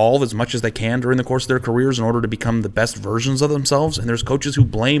to evolve as much as they can during the course of their careers in order to become the best versions of themselves. And there's coaches who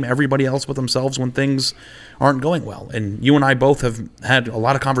blame everybody else but themselves when things aren't going well. And you and I both have had a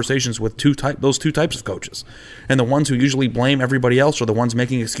lot of conversations with those two types of coaches. And the ones who usually blame everybody else are the ones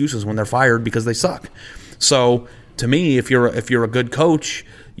making excuses when they're fired because they suck. So to me, if you're a good coach,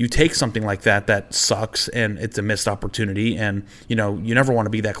 you take something like that sucks and it's a missed opportunity, and you never want to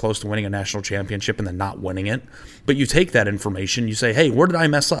be that close to winning a national championship and then not winning it. But you take that information, you say, hey, where did I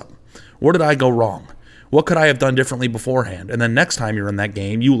mess up? Where did I go wrong? What could I have done differently beforehand? And then next time you're in that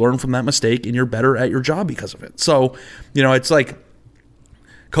game, you learn from that mistake and you're better at your job because of it. So, it's like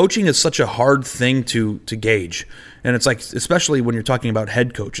coaching is such a hard thing to gauge. And it's like, especially when you're talking about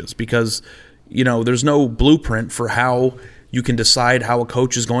head coaches, because, there's no blueprint for how you can decide how a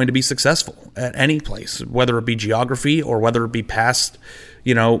coach is going to be successful at any place, whether it be geography or whether it be past,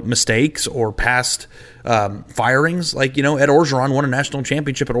 mistakes or past firings. Like, Ed Orgeron won a national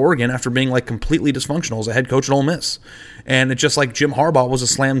championship at Oregon after being like completely dysfunctional as a head coach at Ole Miss. And it's just like Jim Harbaugh was a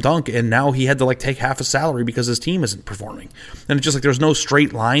slam dunk, and now he had to like take half his salary because his team isn't performing. And it's just like there's no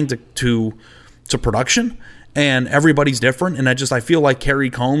straight line to production. And everybody's different, and I feel like Kerry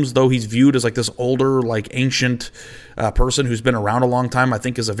Combs, though he's viewed as like this older, like ancient person who's been around a long time, I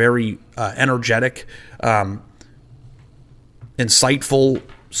think is a very energetic, insightful,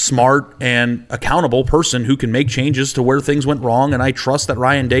 smart, and accountable person who can make changes to where things went wrong, and I trust that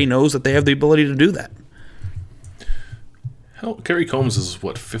Ryan Day knows that they have the ability to do that. Hell, Kerry Combs is,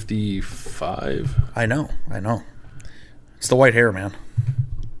 55? I know. It's the white hair, man.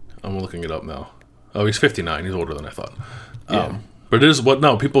 I'm looking it up now. Oh, he's 59. He's older than I thought. Yeah. But it is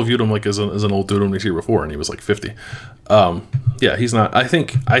people viewed him like as an old dude when we see before, and he was like 50. Yeah, he's not. I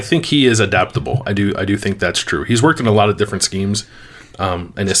think he is adaptable. I do think that's true. He's worked in a lot of different schemes,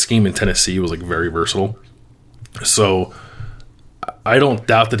 and his scheme in Tennessee was like very versatile. So I don't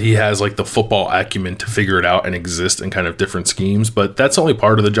doubt that he has like the football acumen to figure it out and exist in kind of different schemes. But that's only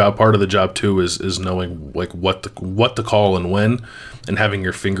part of the job. Part of the job too is knowing like what to call and when, and having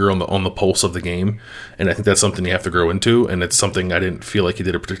your finger on the pulse of the game. And I think that's something you have to grow into. And it's something I didn't feel like he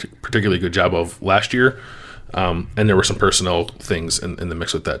did a particularly good job of last year. And there were some personnel things in the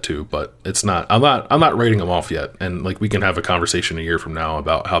mix with that too. But it's not. I'm not writing him off yet. And like we can have a conversation a year from now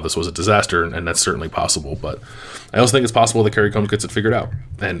about how this was a disaster, and that's certainly possible. But I also think it's possible that Kerry Combs gets it figured out.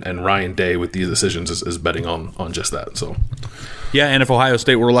 And Ryan Day with these decisions is betting on just that. So. Yeah, and if Ohio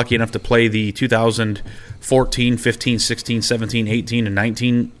State were lucky enough to play the 2014, 15, 16, 17, 18, and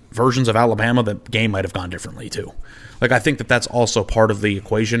 19 versions of Alabama, the game might have gone differently too. Like I think that's also part of the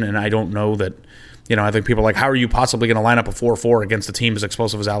equation, and I don't know that, I think people are like, how are you possibly going to line up a 4-4 against a team as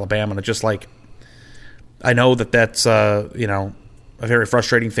explosive as Alabama? And it's just like, I know that's, a very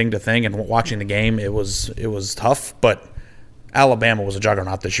frustrating thing to think, and watching the game, it was tough, but Alabama was a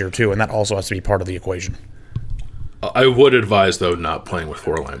juggernaut this year too, and that also has to be part of the equation. I would advise, though, not playing with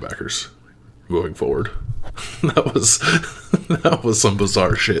 4 linebackers moving forward. That was some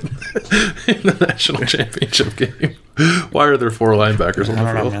bizarre shit in the national championship game. Why are there 4 linebackers on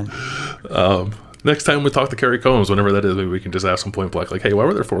the field? Next time we talk to Kerry Combs, whenever that is, maybe we can just ask him point blank, like, hey, why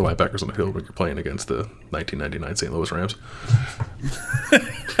were there 4 linebackers on the field when you're playing against the 1999 St. Louis Rams?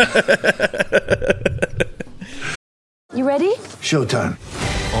 You ready? Showtime.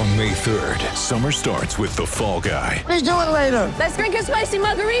 On May 3rd, summer starts with The Fall Guy. Let's do it later. Let's drink a spicy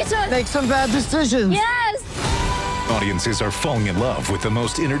margarita. Make some bad decisions. Yes! Audiences are falling in love with the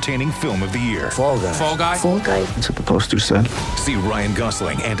most entertaining film of the year. Fall Guy. Fall Guy. Fall Guy. That's what the poster said. See Ryan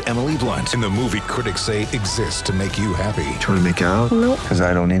Gosling and Emily Blunt in the movie critics say exists to make you happy. Trying to make it out? Nope. Because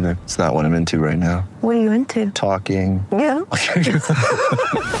I don't either. It's not what I'm into right now. What are you into? Talking. Yeah.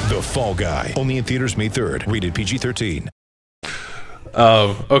 The Fall Guy. Only in theaters May 3rd. Rated PG-13.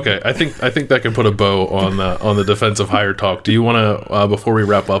 Okay, I think that can put a bow on the defensive hire talk. Do you want to, before we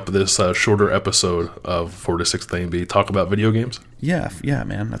wrap up this shorter episode of 4 to 6 A&B, talk about video games? Yeah,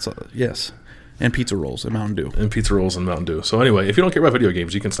 man. Yes. And pizza rolls and Mountain Dew. So anyway, if you don't care about video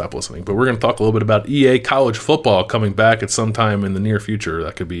games, you can stop listening. But we're going to talk a little bit about EA College Football coming back at some time in the near future.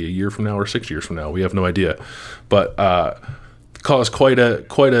 That could be a year from now or 6 years from now. We have no idea. But caused quite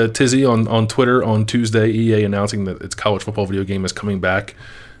a tizzy on Twitter on Tuesday. EA announcing that its college football video game is coming back.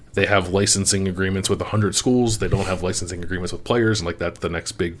 They have licensing agreements with 100 schools. They don't have licensing agreements with players, and like that's the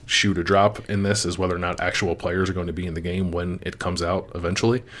next big shoe to drop in this is whether or not actual players are going to be in the game when it comes out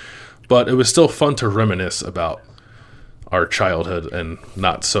eventually. But it was still fun to reminisce about our childhood and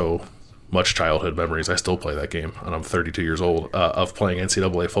not so much childhood memories. I still play that game, and I'm 32 years old, of playing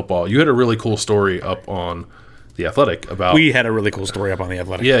NCAA football. You had a really cool story up on The Athletic about... We had a really cool story up on The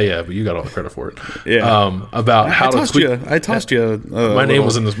Athletic. Yeah, but you got all the credit for it. Yeah. About how I tossed you. I tossed you. My name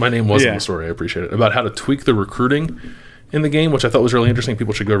was in this. My name was in the story. I appreciate it. About how to tweak the recruiting in the game, which I thought was really interesting.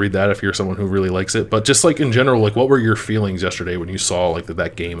 People should go read that if you're someone who really likes it. But just like in general, like what were your feelings yesterday when you saw like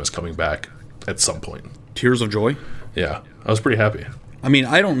that game is coming back at some point? Tears of joy. Yeah, I was pretty happy. I mean,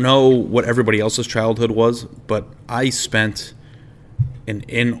 I don't know what everybody else's childhood was, but I spent an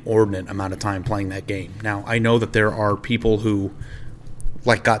inordinate amount of time playing that game. Now, I know that there are people who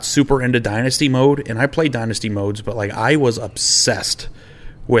like got super into Dynasty mode, and I played Dynasty modes, but like I was obsessed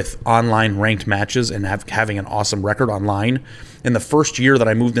with online ranked matches and having an awesome record online. In the first year that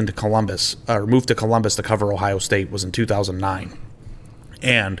I moved to Columbus to cover Ohio State was in 2009.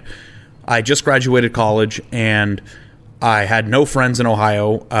 And I just graduated college, and I had no friends in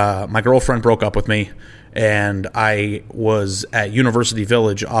Ohio. My girlfriend broke up with me, and I was at University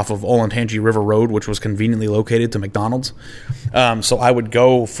Village off of Olentangy River Road, which was conveniently located to McDonald's. So I would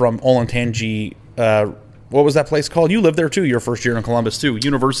go from Olentangy, what was that place called? You lived there too, your first year in Columbus too,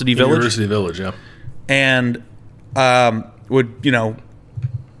 University Village? University Village, yeah. And would, do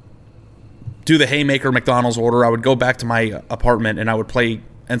the Haymaker McDonald's order. I would go back to my apartment, and I would play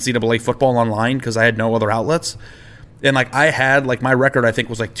NCAA football online because I had no other outlets. And like I had like my record, I think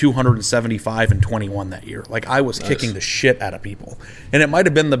was like 275-21 that year. Like I was kicking the shit out of people, and it might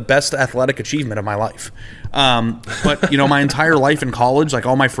have been the best athletic achievement of my life. But my entire life in college, like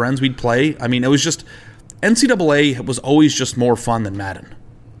all my friends, we'd play. I mean, it was just NCAA was always just more fun than Madden.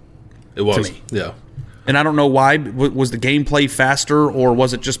 It was, to me. yeah. And I don't know why. Was the gameplay faster, or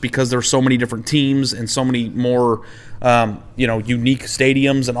was it just because there's so many different teams and so many more, unique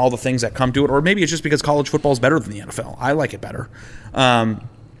stadiums and all the things that come to it? Or maybe it's just because college football is better than the NFL. I like it better.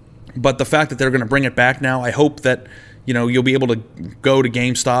 But the fact that they're going to bring it back now, I hope that you'll be able to go to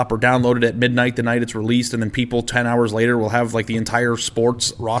GameStop or download it at midnight the night it's released, and then people 10 hours later will have like the entire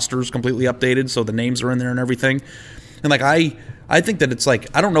sports rosters completely updated, so the names are in there and everything. And like I think that it's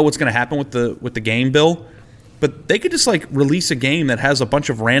like, I don't know what's going to happen with the game, Bill, but they could just like release a game that has a bunch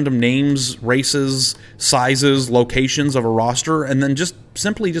of random names, races, sizes, locations of a roster, and then just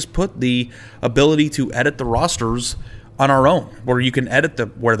simply just put the ability to edit the rosters on our own, where you can edit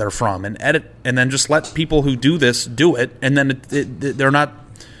where they're from and then just let people who do this do it, and then they're not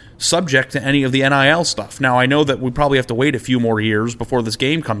subject to any of the NIL stuff. Now, I know that we probably have to wait a few more years before this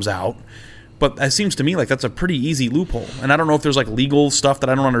game comes out, but it seems to me like that's a pretty easy loophole. And I don't know if there's like legal stuff that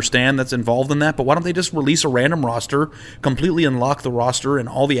I don't understand that's involved in that, but why don't they just release a random roster, completely unlock the roster and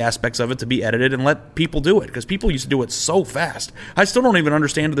all the aspects of it to be edited, and let people do it? Because people used to do it so fast. I still don't even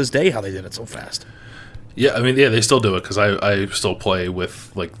understand to this day how they did it so fast. Yeah, I mean, yeah, they still do it because I still play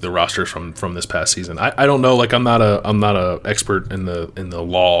with like the rosters from this past season. I don't know, like I'm not a expert in the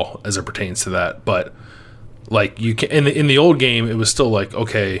law as it pertains to that, but like you can in the old game it was still like,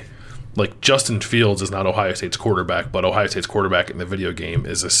 okay, like Justin Fields is not Ohio State's quarterback, but Ohio State's quarterback in the video game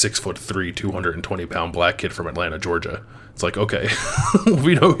is a 6'3", 220-pound black kid from Atlanta, Georgia. It's like, okay,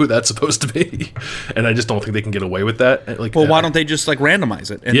 we know who that's supposed to be, and I just don't think they can get away with that. Like, well, why don't they just like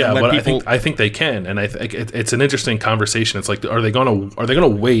randomize it? And yeah, let but people... I think they can, and I think it's an interesting conversation. It's like, are they gonna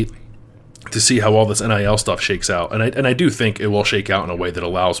wait to see how all this NIL stuff shakes out? And I do think it will shake out in a way that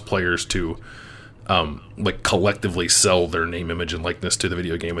allows players to like collectively sell their name, image, and likeness to the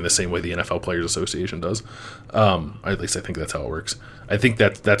video game in the same way the NFL Players Association does. At least I think that's how it works. I think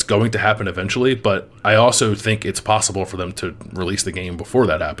that's going to happen eventually, but I also think it's possible for them to release the game before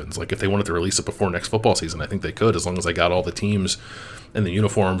that happens. Like if they wanted to release it before next football season, I think they could, as long as they got all the teams and the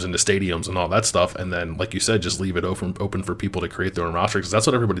uniforms and the stadiums and all that stuff, and then, like you said, just leave it open for people to create their own roster, because that's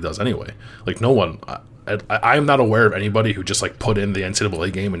what everybody does anyway. Like no one, I'm not aware of anybody who just like put in the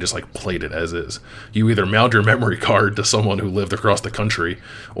NCAA game and just like played it as is. You either mailed your memory card to someone who lived across the country,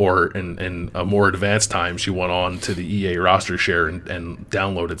 or in a more advanced times you went on to the EA roster share and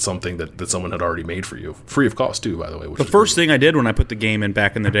downloaded something that someone had already made for you, free of cost too, by the way. The first thing I did when I put the game in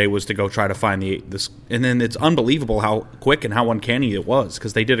back in the day was to go try to find this, and then it's unbelievable how quick and how uncanny it was,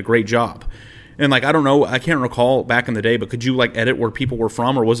 because they did a great job. And like, I don't know, I can't recall back in the day, but could you like edit where people were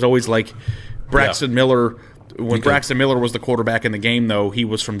from, or was it always like Braxton Miller? When Braxton Miller was the quarterback in the game, though, he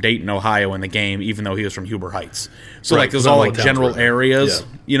was from Dayton, Ohio in the game, even though he was from Huber Heights. So like there's all like general areas,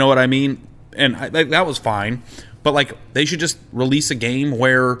 you know what I mean? And that was fine. But like they should just release a game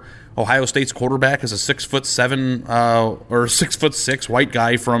where Ohio State's quarterback is a 6'7" or 6'6" white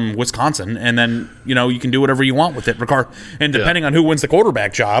guy from Wisconsin, and then you can do whatever you want with it, and depending on who wins the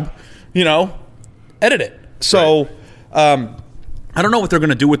quarterback job, edit it. So I don't know what they're going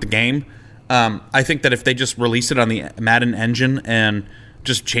to do with the game. I think that if they just released it on the Madden engine and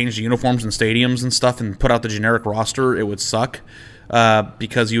just changed the uniforms and stadiums and stuff and put out the generic roster, it would suck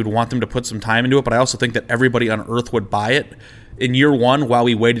because you would want them to put some time into it. But I also think that everybody on Earth would buy it in year one while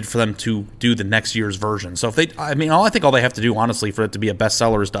we waited for them to do the next year's version. So if they, I think all they have to do, honestly, for it to be a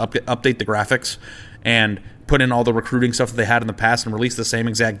bestseller is to update the graphics and put in all the recruiting stuff that they had in the past and release the same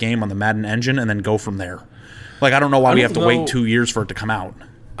exact game on the Madden engine and then go from there. Like, I don't know why we have to wait 2 years for it to come out.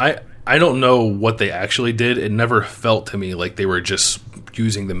 I don't know what they actually did. It never felt to me like they were just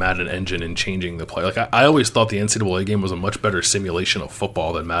using the Madden engine and changing the play. Like, I always thought the NCAA game was a much better simulation of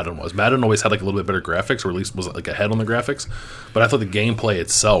football than Madden was. Madden always had like a little bit better graphics, or at least was like ahead on the graphics. But I thought the gameplay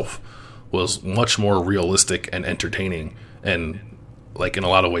itself was much more realistic and entertaining, and like in a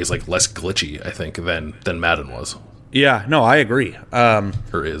lot of ways like less glitchy, I think, than Madden was. Yeah, no, I agree.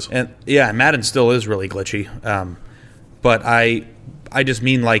 Or is. And yeah, Madden still is really glitchy. But I just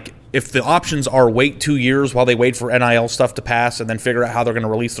mean, like, if the options are wait 2 years while they wait for NIL stuff to pass and then figure out how they're going to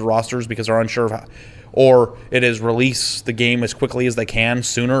release the rosters because they're unsure of how, or it is release the game as quickly as they can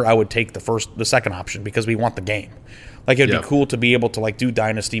sooner, I would take the second option because we want the game. Like, it'd be cool to be able to, like, do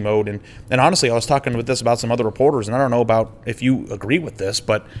Dynasty mode. And honestly, I was talking with this about some other reporters, and I don't know about if you agree with this,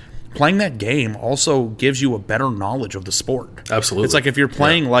 but playing that game also gives you a better knowledge of the sport. Absolutely. It's like if you're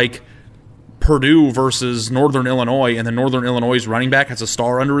playing, like, Purdue versus Northern Illinois, and the Northern Illinois running back has a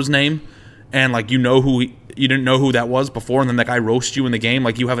star under his name, and like you didn't know who that was before, and then that guy roasts you in the game.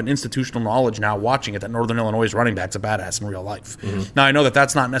 Like, you have an institutional knowledge now watching it that Northern Illinois running back's a badass in real life. Mm-hmm. Now, I know that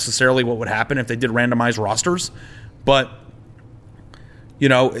that's not necessarily what would happen if they did randomized rosters, but you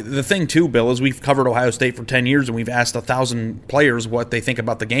know, the thing too, Bill, is we've covered Ohio State for 10 years and we've asked 1,000 players what they think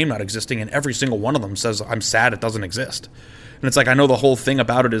about the game not existing, and every single one of them says, I'm sad it doesn't exist. And it's like, I know the whole thing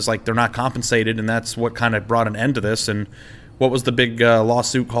about it is like they're not compensated, and that's what kind of brought an end to this. And what was the big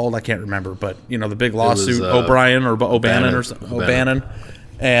lawsuit called? I can't remember, but you know, the big lawsuit, O'Brien or O'Bannon or something. O'Bannon.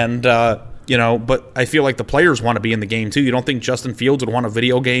 And you know, but I feel like the players want to be in the game too. You don't think Justin Fields would want a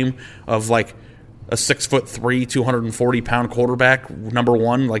video game of like a 6'3", 240-pound quarterback, number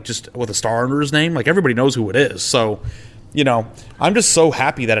one, like just with a star under his name? Like, everybody knows who it is. So, you know, I'm just so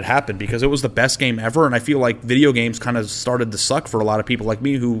happy that it happened because it was the best game ever, and I feel like video games kind of started to suck for a lot of people like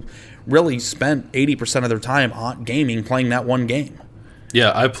me who really spent 80% of their time on gaming, playing that one game.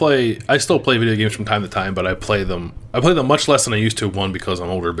 Yeah, I still play video games from time to time, but I play them much less than I used to, one, because I'm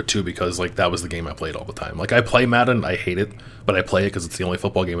older, but two, because like that was the game I played all the time. Like, I play Madden, I hate it, but I play it because it's the only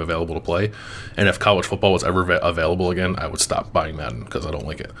football game available to play. And if college football was ever available again, I would stop buying Madden because I don't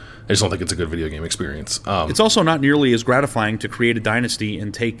like it. I just don't think it's a good video game experience. It's also not nearly as gratifying to create a dynasty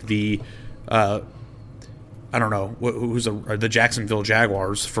and take the I don't know, the Jacksonville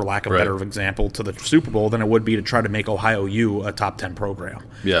Jaguars, for lack of a better example, to the Super Bowl than it would be to try to make Ohio U a top 10 program.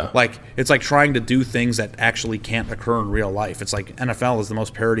 Yeah. Like, it's like trying to do things that actually can't occur in real life. It's like NFL is the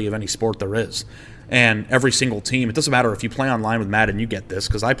most parody of any sport there is. And every single team, it doesn't matter if you play online with Madden, you get this,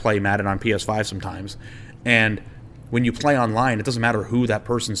 because I play Madden on PS5 sometimes. And when you play online, it doesn't matter who that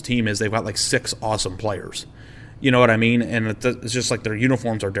person's team is. They've got like 6 awesome players. You know what I mean? And it's just like their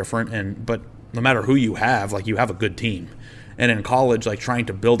uniforms are different, but no matter who you have, like, you have a good team. And in college, like, trying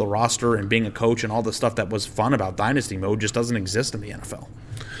to build a roster and being a coach and all the stuff that was fun about Dynasty mode just doesn't exist in the NFL.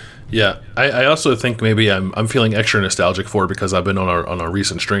 Yeah, I also think maybe I'm feeling extra nostalgic for it because I've been on a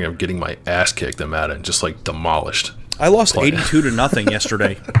recent string of getting my ass kicked in Madden, just like demolished. I lost 82-0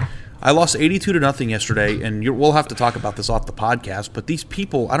 yesterday. I lost 82-0 yesterday, and we'll have to talk about this off the podcast, but these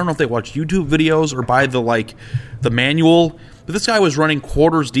people, I don't know if they watch YouTube videos or buy the manual, but this guy was running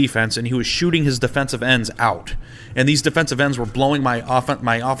quarters defense, and he was shooting his defensive ends out. And these defensive ends were blowing my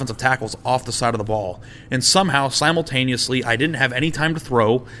offensive tackles off the side of the ball. And somehow, simultaneously, I didn't have any time to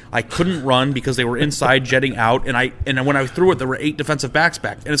throw. I couldn't run because they were inside jetting out. And when I threw it, there were 8 defensive backs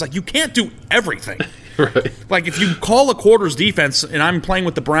back. And it's like, you can't do everything. Right. Like, if you call a quarters defense and I'm playing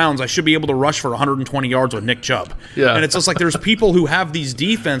with the Browns, I should be able to rush for 120 yards with Nick Chubb. Yeah. And it's just like there's people who have these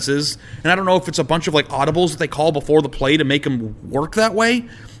defenses, and I don't know if it's a bunch of like audibles that they call before the play to make them work that way,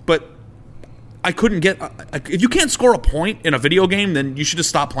 but I couldn't get – if you can't score a point in a video game, then you should just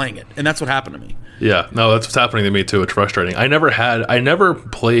stop playing it. And that's what happened to me. Yeah, no, that's what's happening to me too. It's frustrating. I never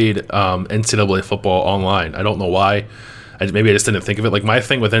played NCAA football online. I don't know why. Maybe I just didn't think of it. Like, my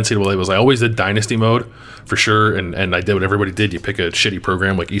thing with NCAA was I always did Dynasty mode for sure, and I did what everybody did. You pick a shitty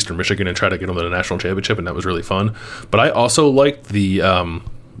program like Eastern Michigan and try to get them to the national championship, and that was really fun. But I also liked the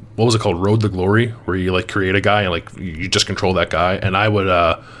what was it called, Road to Glory, where you like create a guy and like you just control that guy. And I would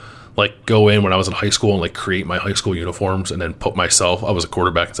like go in when I was in high school and like create my high school uniforms and then put myself, I was a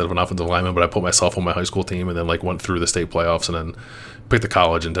quarterback instead of an offensive lineman, but I put myself on my high school team and then like went through the state playoffs and then picked the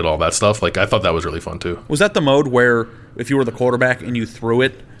college and did all that stuff. Like I thought that was really fun too. Was that the mode where if you were the quarterback and you threw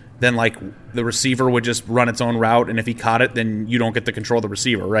it, then like the receiver would just run its own route, and if he caught it, then you don't get to control the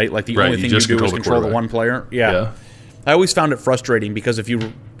receiver, right? Like the only thing you do is control the one player. Yeah. I always found it frustrating because if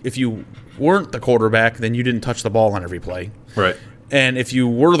you weren't the quarterback, then you didn't touch the ball on every play. Right. And if you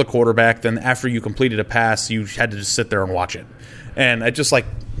were the quarterback, then after you completed a pass, you had to just sit there and watch it. And I just like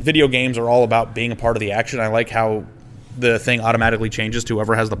video games are all about being a part of the action. I like how the thing automatically changes to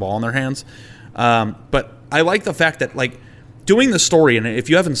whoever has the ball in their hands. But I like the fact that like doing the story, and if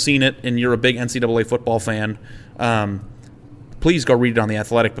you haven't seen it and you're a big NCAA football fan, please go read it on The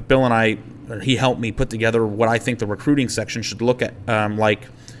Athletic. But Bill and I, he helped me put together what I think the recruiting section should look at like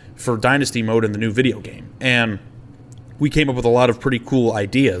for Dynasty mode in the new video game. And we came up with a lot of pretty cool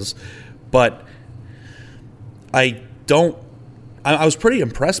ideas, but I was pretty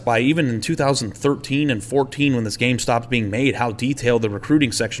impressed by, even in 2013 and 14 when this game stopped being made, how detailed the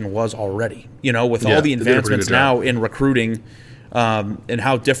recruiting section was already. You know, with all the advancements now in recruiting and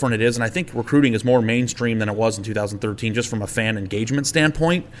how different it is. And I think recruiting is more mainstream than it was in 2013 just from a fan engagement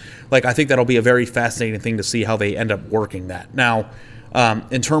standpoint. Like, I think that'll be a very fascinating thing to see how they end up working that. Now,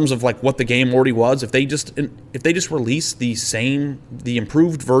 in terms of like what the game already was, if they just released the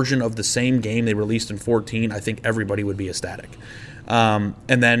improved version of the same game they released in 14, I think everybody would be ecstatic. And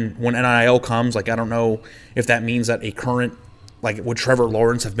then when NIL comes, like I don't know if that means that a current, like would Trevor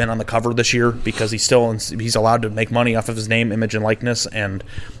Lawrence have been on the cover this year because he's allowed to make money off of his name, image, and likeness, and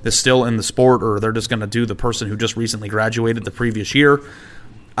is still in the sport, or they're just going to do the person who just recently graduated the previous year.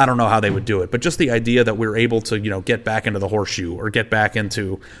 I don't know how they would do it, but just the idea that we're able to, get back into the horseshoe or get back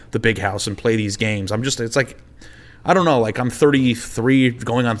into the big house and play these games. It's like, I don't know, like I'm 33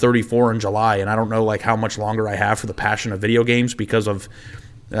 going on 34 in July, and I don't know like how much longer I have for the passion of video games because of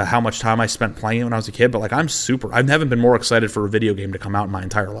how mumuch time I spent playing when I was a kid. But like I haven't been more excited for a video game to come out in my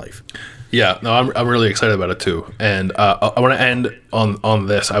entire life. Yeah, no, I'm really excited about it too. And I want to end on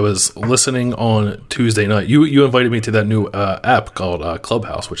this. I was listening on Tuesday night. You invited me to that new app called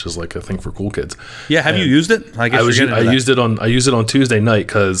Clubhouse, which is like a thing for cool kids. Yeah, have you used it? I used it on Tuesday night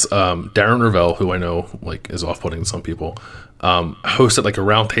because Darren Ravel, who I know like is off-putting to some people, hosted like a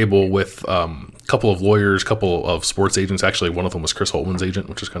round table with a couple of lawyers, couple of sports agents. Actually, one of them was Chris Holtman's agent,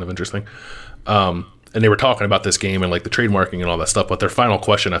 which is kind of interesting. And they were talking about this game and like the trademarking and all that stuff. But their final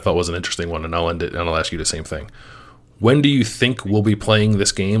question I thought was an interesting one, and I'll end it and I'll ask you the same thing. When do you think we'll be playing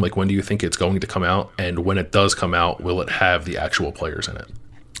this game? Like when do you think it's going to come out? And when it does come out, will it have the actual players in it?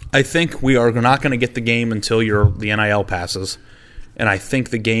 I think we are not going to get the game until the NIL passes. And I think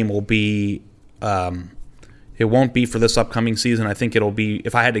the game will be it won't be for this upcoming season. I think it'll be,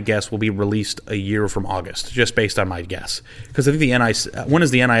 if I had to guess, will be released a year from August, just based on my guess. Because I think when is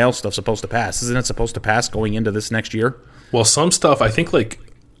the NIL stuff supposed to pass? Isn't it supposed to pass going into this next year? Well, some stuff, I think, like,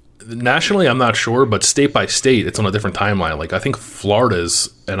 nationally, I'm not sure, but state by state, it's on a different timeline. Like, I think Florida's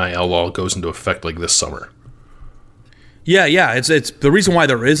NIL law goes into effect, like, this summer. Yeah. It's the reason why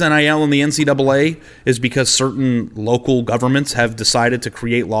there is NIL in the NCAA is because certain local governments have decided to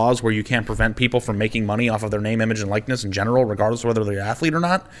create laws where you can't prevent people from making money off of their name, image, and likeness in general, regardless of whether they're an athlete or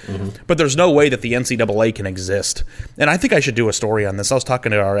not. Mm-hmm. But there's no way that the NCAA can exist. And I think I should do a story on this. I was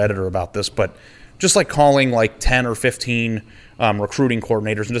talking to our editor about this, but just like calling like 10 or 15 recruiting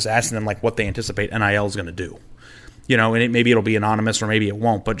coordinators and just asking them like what they anticipate NIL is going to do. And maybe it'll be anonymous or maybe it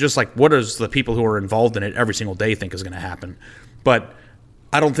won't. But just like what does the people who are involved in it every single day think is going to happen? But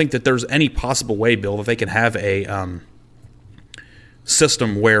I don't think that there's any possible way, Bill, that they can have a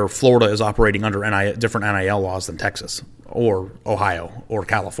system where Florida is operating under different NIL laws than Texas or Ohio or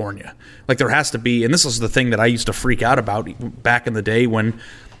California. Like there has to be, and this is the thing that I used to freak out about back in the day when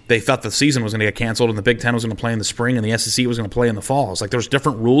they thought the season was going to get canceled and the Big Ten was going to play in the spring and the SEC was going to play in the fall. It's like there's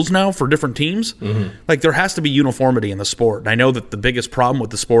different rules now for different teams. Mm-hmm. Like there has to be uniformity in the sport. And I know that the biggest problem with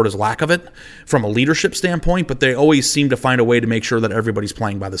the sport is lack of it from a leadership standpoint, but they always seem to find a way to make sure that everybody's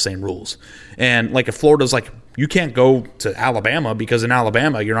playing by the same rules. And like if Florida's like, you can't go to Alabama because in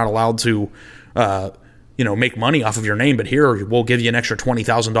Alabama you're not allowed to make money off of your name, but here we'll give you an extra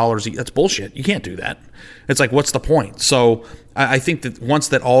 $20,000. That's bullshit. You can't do that. It's like, what's the point? So I think that once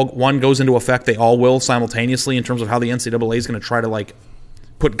that one goes into effect, they all will simultaneously in terms of how the NCAA is going to try to like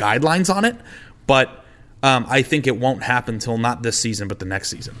put guidelines on it. But I think it won't happen until not this season, but the next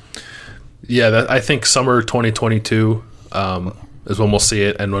season. Yeah, I think summer 2022 is when we'll see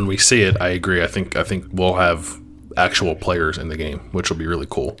it. And when we see it, I agree. I think we'll have actual players in the game, which will be really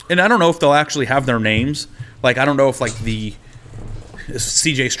cool. And I don't know if they'll actually have their names. Like, I don't know if like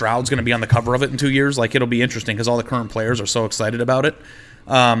C.J. Stroud's going to be on the cover of it in 2 years. Like, it'll be interesting because all the current players are so excited about it.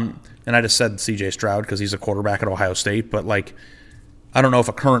 And I just said C.J. Stroud because he's a quarterback at Ohio State. But, like, I don't know if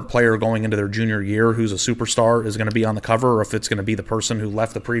a current player going into their junior year who's a superstar is going to be on the cover or if it's going to be the person who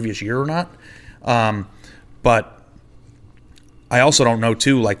left the previous year or not. But I also don't know,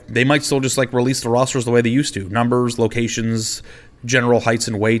 too, like, they might still just, like, release the rosters the way they used to. Numbers, locations, general heights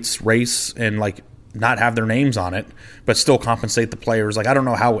and weights, race, and, like, not have their names on it, but still compensate the players. Like, I don't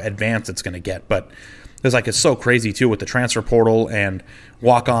know how advanced it's going to get, but it's so crazy, too, with the transfer portal and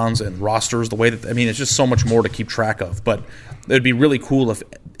walk-ons and rosters, the way that, I mean, it's just so much more to keep track of. But it would be really cool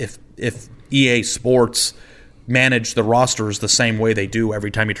if EA Sports manage the rosters the same way they do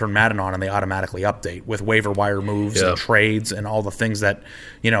every time you turn Madden on and they automatically update with waiver wire moves and trades and all the things that,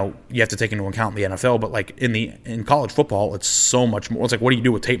 you have to take into account in the NFL. But like in college football, it's so much more. It's like, what do you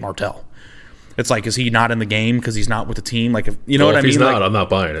do with Tate Martell? It's like, is he not in the game because he's not with the team? Like, if what I mean? If he's not, I'm not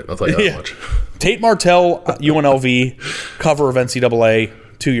buying it. I'll tell you that much. Tate Martell, UNLV, cover of NCAA,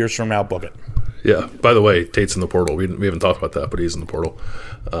 2 years from now, book it. Yeah. By the way, Tate's in the portal. We haven't talked about that, but he's in the portal.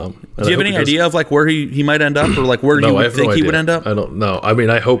 Do you have any idea of like where he might end up, or like where you would think he would end up? I don't know. I mean,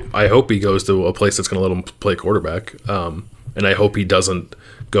 I hope he goes to a place that's going to let him play quarterback, and I hope he doesn't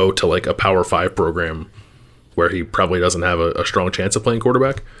go to like a Power 5 program where he probably doesn't have a strong chance of playing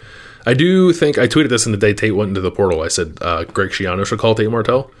quarterback. I do think I tweeted this in the day Tate went into the portal. I said Greg Schiano should call Tate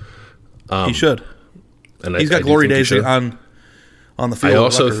Martell. He should, and he's got glory days on the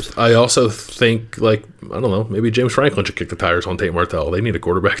field. I also think, like, I don't know, maybe James Franklin should kick the tires on Tate Martell. They need a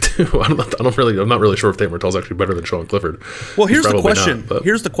quarterback too. I'm not really sure if Tate Martell's actually better than Sean Clifford. Well, here's the question.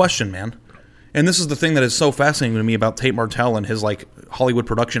 Here's the question, man. And this is the thing that is so fascinating to me about Tate Martell and his like Hollywood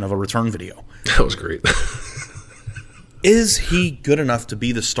production of a return video. That was great. Is he good enough to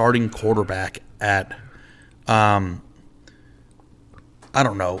be the starting quarterback at, I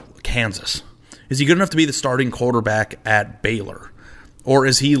don't know, Kansas? Is he good enough to be the starting quarterback at Baylor? Or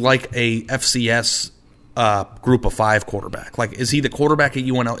is he like a FCS group of 5 quarterback? Like, is he the quarterback at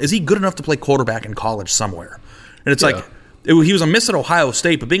UNL? Is he good enough to play quarterback in college somewhere? And it's like, he was a miss at Ohio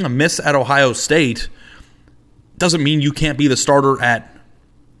State, but being a miss at Ohio State doesn't mean you can't be the starter at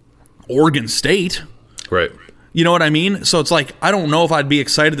Oregon State. Right. You know what I mean? So it's like, I don't know if I'd be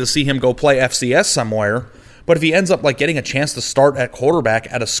excited to see him go play FCS somewhere, but if he ends up like getting a chance to start at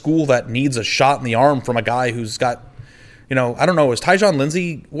quarterback at a school that needs a shot in the arm from a guy who's got, I don't know, is Tyjon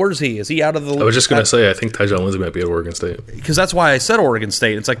Lindsey, where is he? Is he out of the league? I was just going to say, I think Tyjon Lindsey might be at Oregon State. Because that's why I said Oregon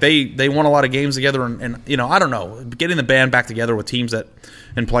State. It's like they won a lot of games together, and I don't know, getting the band back together with teams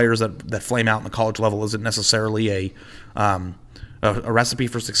and players that flame out in the college level isn't necessarily a recipe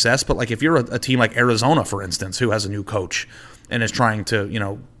for success. But like if you're a team like Arizona, for instance, who has a new coach and is trying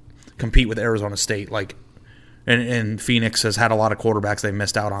to compete with Arizona State, like and Phoenix has had a lot of quarterbacks they've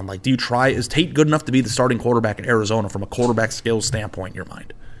missed out on, like, is Tate good enough to be the starting quarterback at Arizona from a quarterback skills standpoint in your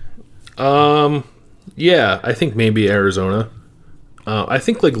mind? Yeah, I think maybe Arizona. I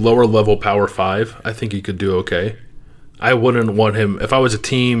think like lower level Power 5, I think he could do okay. I wouldn't want him if I was a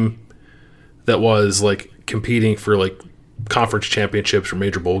team that was like competing for like conference championships or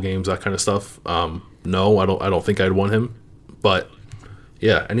major bowl games, that kind of stuff. No, I don't think I'd want him. But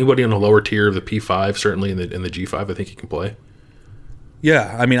yeah, anybody on the lower tier of the P5, certainly in the G5, I think he can play.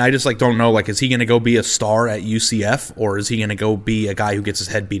 Yeah, I mean, I just like don't know. Like, is he going to go be a star at UCF, or is he going to go be a guy who gets his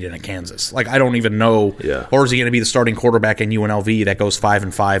head beat in at Kansas? Like, I don't even know. Yeah. Or is he going to be the starting quarterback in UNLV that goes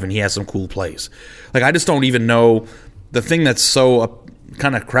 5-5 and he has some cool plays? Like, I just don't even know. The thing that's so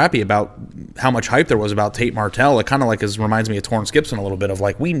kind of crappy about how much hype there was about Tate Martell, it kind of like reminds me of Torrance Gibson a little bit, of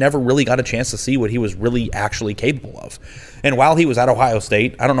like, we never really got a chance to see what he was really actually capable of. And while he was at Ohio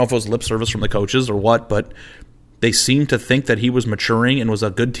State, I don't know if it was lip service from the coaches or what, but they seemed to think that he was maturing and was a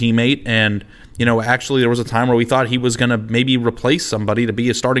good teammate. And, actually there was a time where we thought he was going to maybe replace somebody to be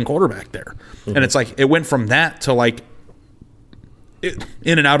a starting quarterback there. Mm-hmm. And it's like, it went from that to like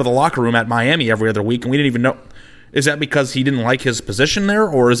in and out of the locker room at Miami every other week. And we didn't even know, is that because he didn't like his position there,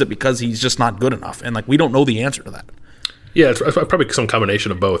 or is it because he's just not good enough? And like, we don't know the answer to that. Yeah, it's probably some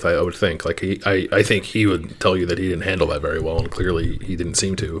combination of both, I would think. Like, I think he would tell you that he didn't handle that very well, and clearly he didn't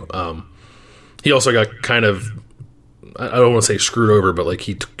seem to. He also got kind of, I don't want to say screwed over, but like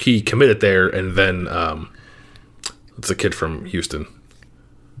he committed there, and then it's a kid from Houston.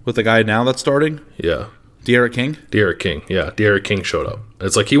 With the guy now that's starting? Yeah. De'Aaron King? De'Aaron King, yeah. De'Aaron King showed up. And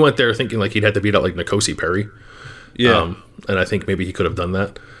it's like he went there thinking like he'd had to beat out like N'Kosi Perry. Yeah. And I think maybe he could have done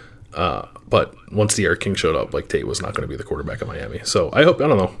that. But once D'Eriq King showed up, like, Tate was not going to be the quarterback of Miami. So I don't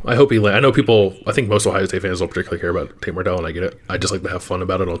know. I hope I know people, I think most Ohio State fans don't particularly care about Tate Martell, and I get it. I just like to have fun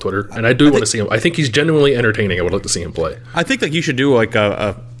about it on Twitter. And I want to see him. I think he's genuinely entertaining. I would like to see him play. I think like you should do like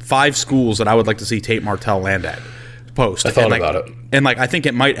a 5 schools that I would like to see Tate Martell land at post. I thought about it. And like I think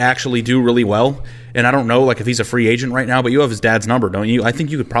it might actually do really well. And I don't know like if he's a free agent right now, but you have his dad's number, don't you? I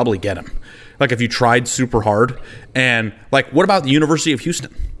think you could probably get him. Like if you tried super hard. And like what about the University of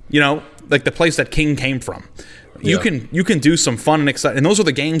Houston? You know, like the place that King came from. You can do some fun and exciting. And those are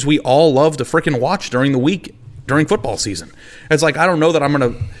the games we all love to freaking watch during the week, during football season. It's like I don't know that I'm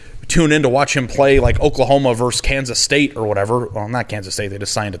going to tune in to watch him play like Oklahoma versus Kansas State or whatever. Well, not Kansas State. They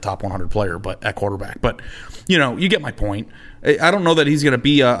just signed a top 100 player but at quarterback. But, you know, you get my point. I don't know that he's going to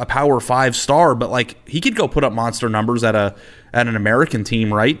be a Power 5 star, but like he could go put up monster numbers at an American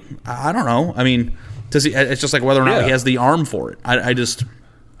team, right? I don't know. I mean, does he? It's just like whether or not he has the arm for it.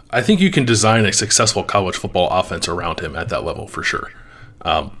 I think you can design a successful college football offense around him at that level for sure.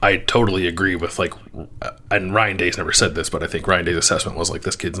 I totally agree with like, and Ryan Day's never said this, but I think Ryan Day's assessment was like,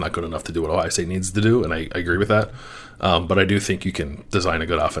 this kid's not good enough to do what Ohio State needs to do, and I agree with that. But I do think you can design a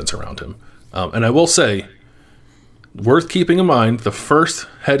good offense around him. And I will say, worth keeping in mind, the first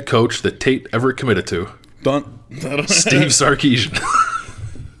head coach that Tate ever committed to, Steve Sarkisian,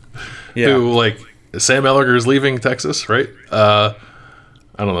 who like Sam Ehlinger is leaving Texas, right?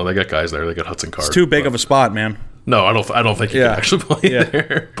 I don't know. They got guys there. They got Hudson Card. It's too big of a spot, man. No, I don't think he can actually play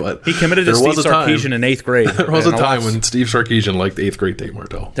there. But he committed to Steve Sarkisian in 8th grade. There was a time when Steve Sarkisian liked 8th grade Tate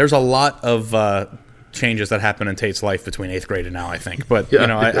Martell. There's a lot of changes that happened in Tate's life between 8th grade and now, I think. But you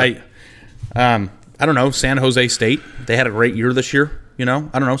know, I don't know. San Jose State, they had a great year this year. You know,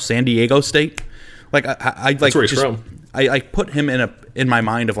 I don't know. San Diego State, like I like. That's where he's from. I put him in my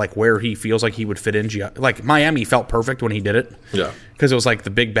mind of like where he feels like he would fit in. Like Miami felt perfect when he did it. Yeah, because it was like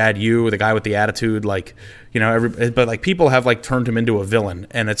the big bad U, the guy with the attitude. Like, you know, but like people have like turned him into a villain,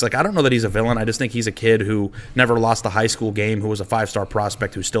 and it's like I don't know that he's a villain. I just think he's a kid who never lost a high school game, who was a 5-star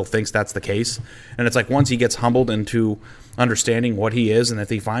prospect, who still thinks that's the case. And it's like once he gets humbled into understanding what he is, and if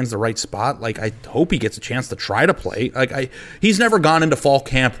he finds the right spot, like I hope he gets a chance to try to play. Like he's never gone into fall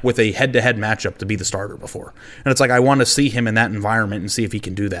camp with a head-to-head matchup to be the starter before, and it's like I want to see him in that environment and see if he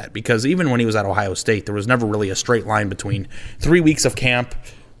can do that, because even when he was at Ohio State, there was never really a straight line between 3 weeks of camp,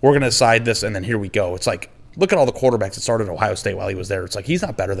 we're going to decide this, and then here we go. It's like, look at all the quarterbacks that started at Ohio State while he was there. It's like he's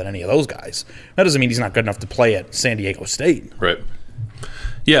not better than any of those guys. That doesn't mean he's not good enough to play at San Diego State. Right.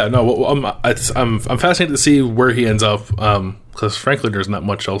 Yeah, no, I'm fascinated to see where he ends up, because frankly, there's not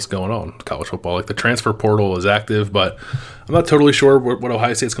much else going on in college football. Like the transfer portal is active, but I'm not totally sure what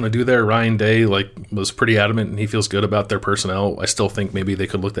Ohio State's going to do there. Ryan Day was pretty adamant, and he feels good about their personnel. I still think maybe they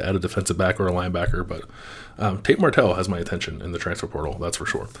could look to add a defensive back or a linebacker, but Tate Martell has my attention in the transfer portal, that's for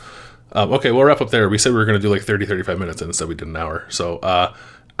sure. Okay, we'll wrap up there. We said we were going to do like 30, 35 minutes, and instead we did an hour. So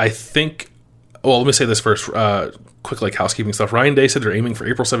I think, well, let me say this first. Quick, like housekeeping stuff. Ryan Day said they're aiming for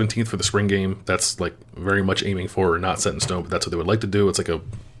April 17th for the spring game. That's like very much aiming for, not set in stone, but that's what they would like to do. It's like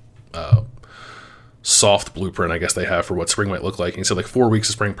a soft blueprint, I guess they have for what spring might look like. And he said like 4 weeks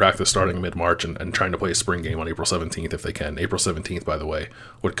of spring practice starting mid-March and trying to play a spring game on April 17th if they can. April 17th, by the way,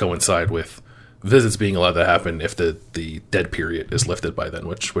 would coincide with visits being allowed to happen if the dead period is lifted by then,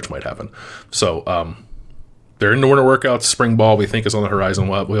 which might happen. So they're in the winter workouts. Spring ball, we think, is on the horizon.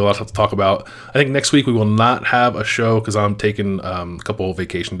 We have a lot to talk about. I think next week we will not have a show because I'm taking a couple of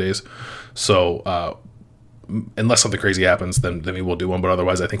vacation days. So unless something crazy happens, then we will do one. But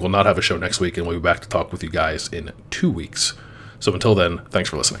otherwise, I think we'll not have a show next week, and we'll be back to talk with you guys in 2 weeks. So until then, thanks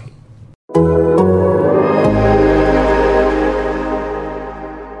for listening.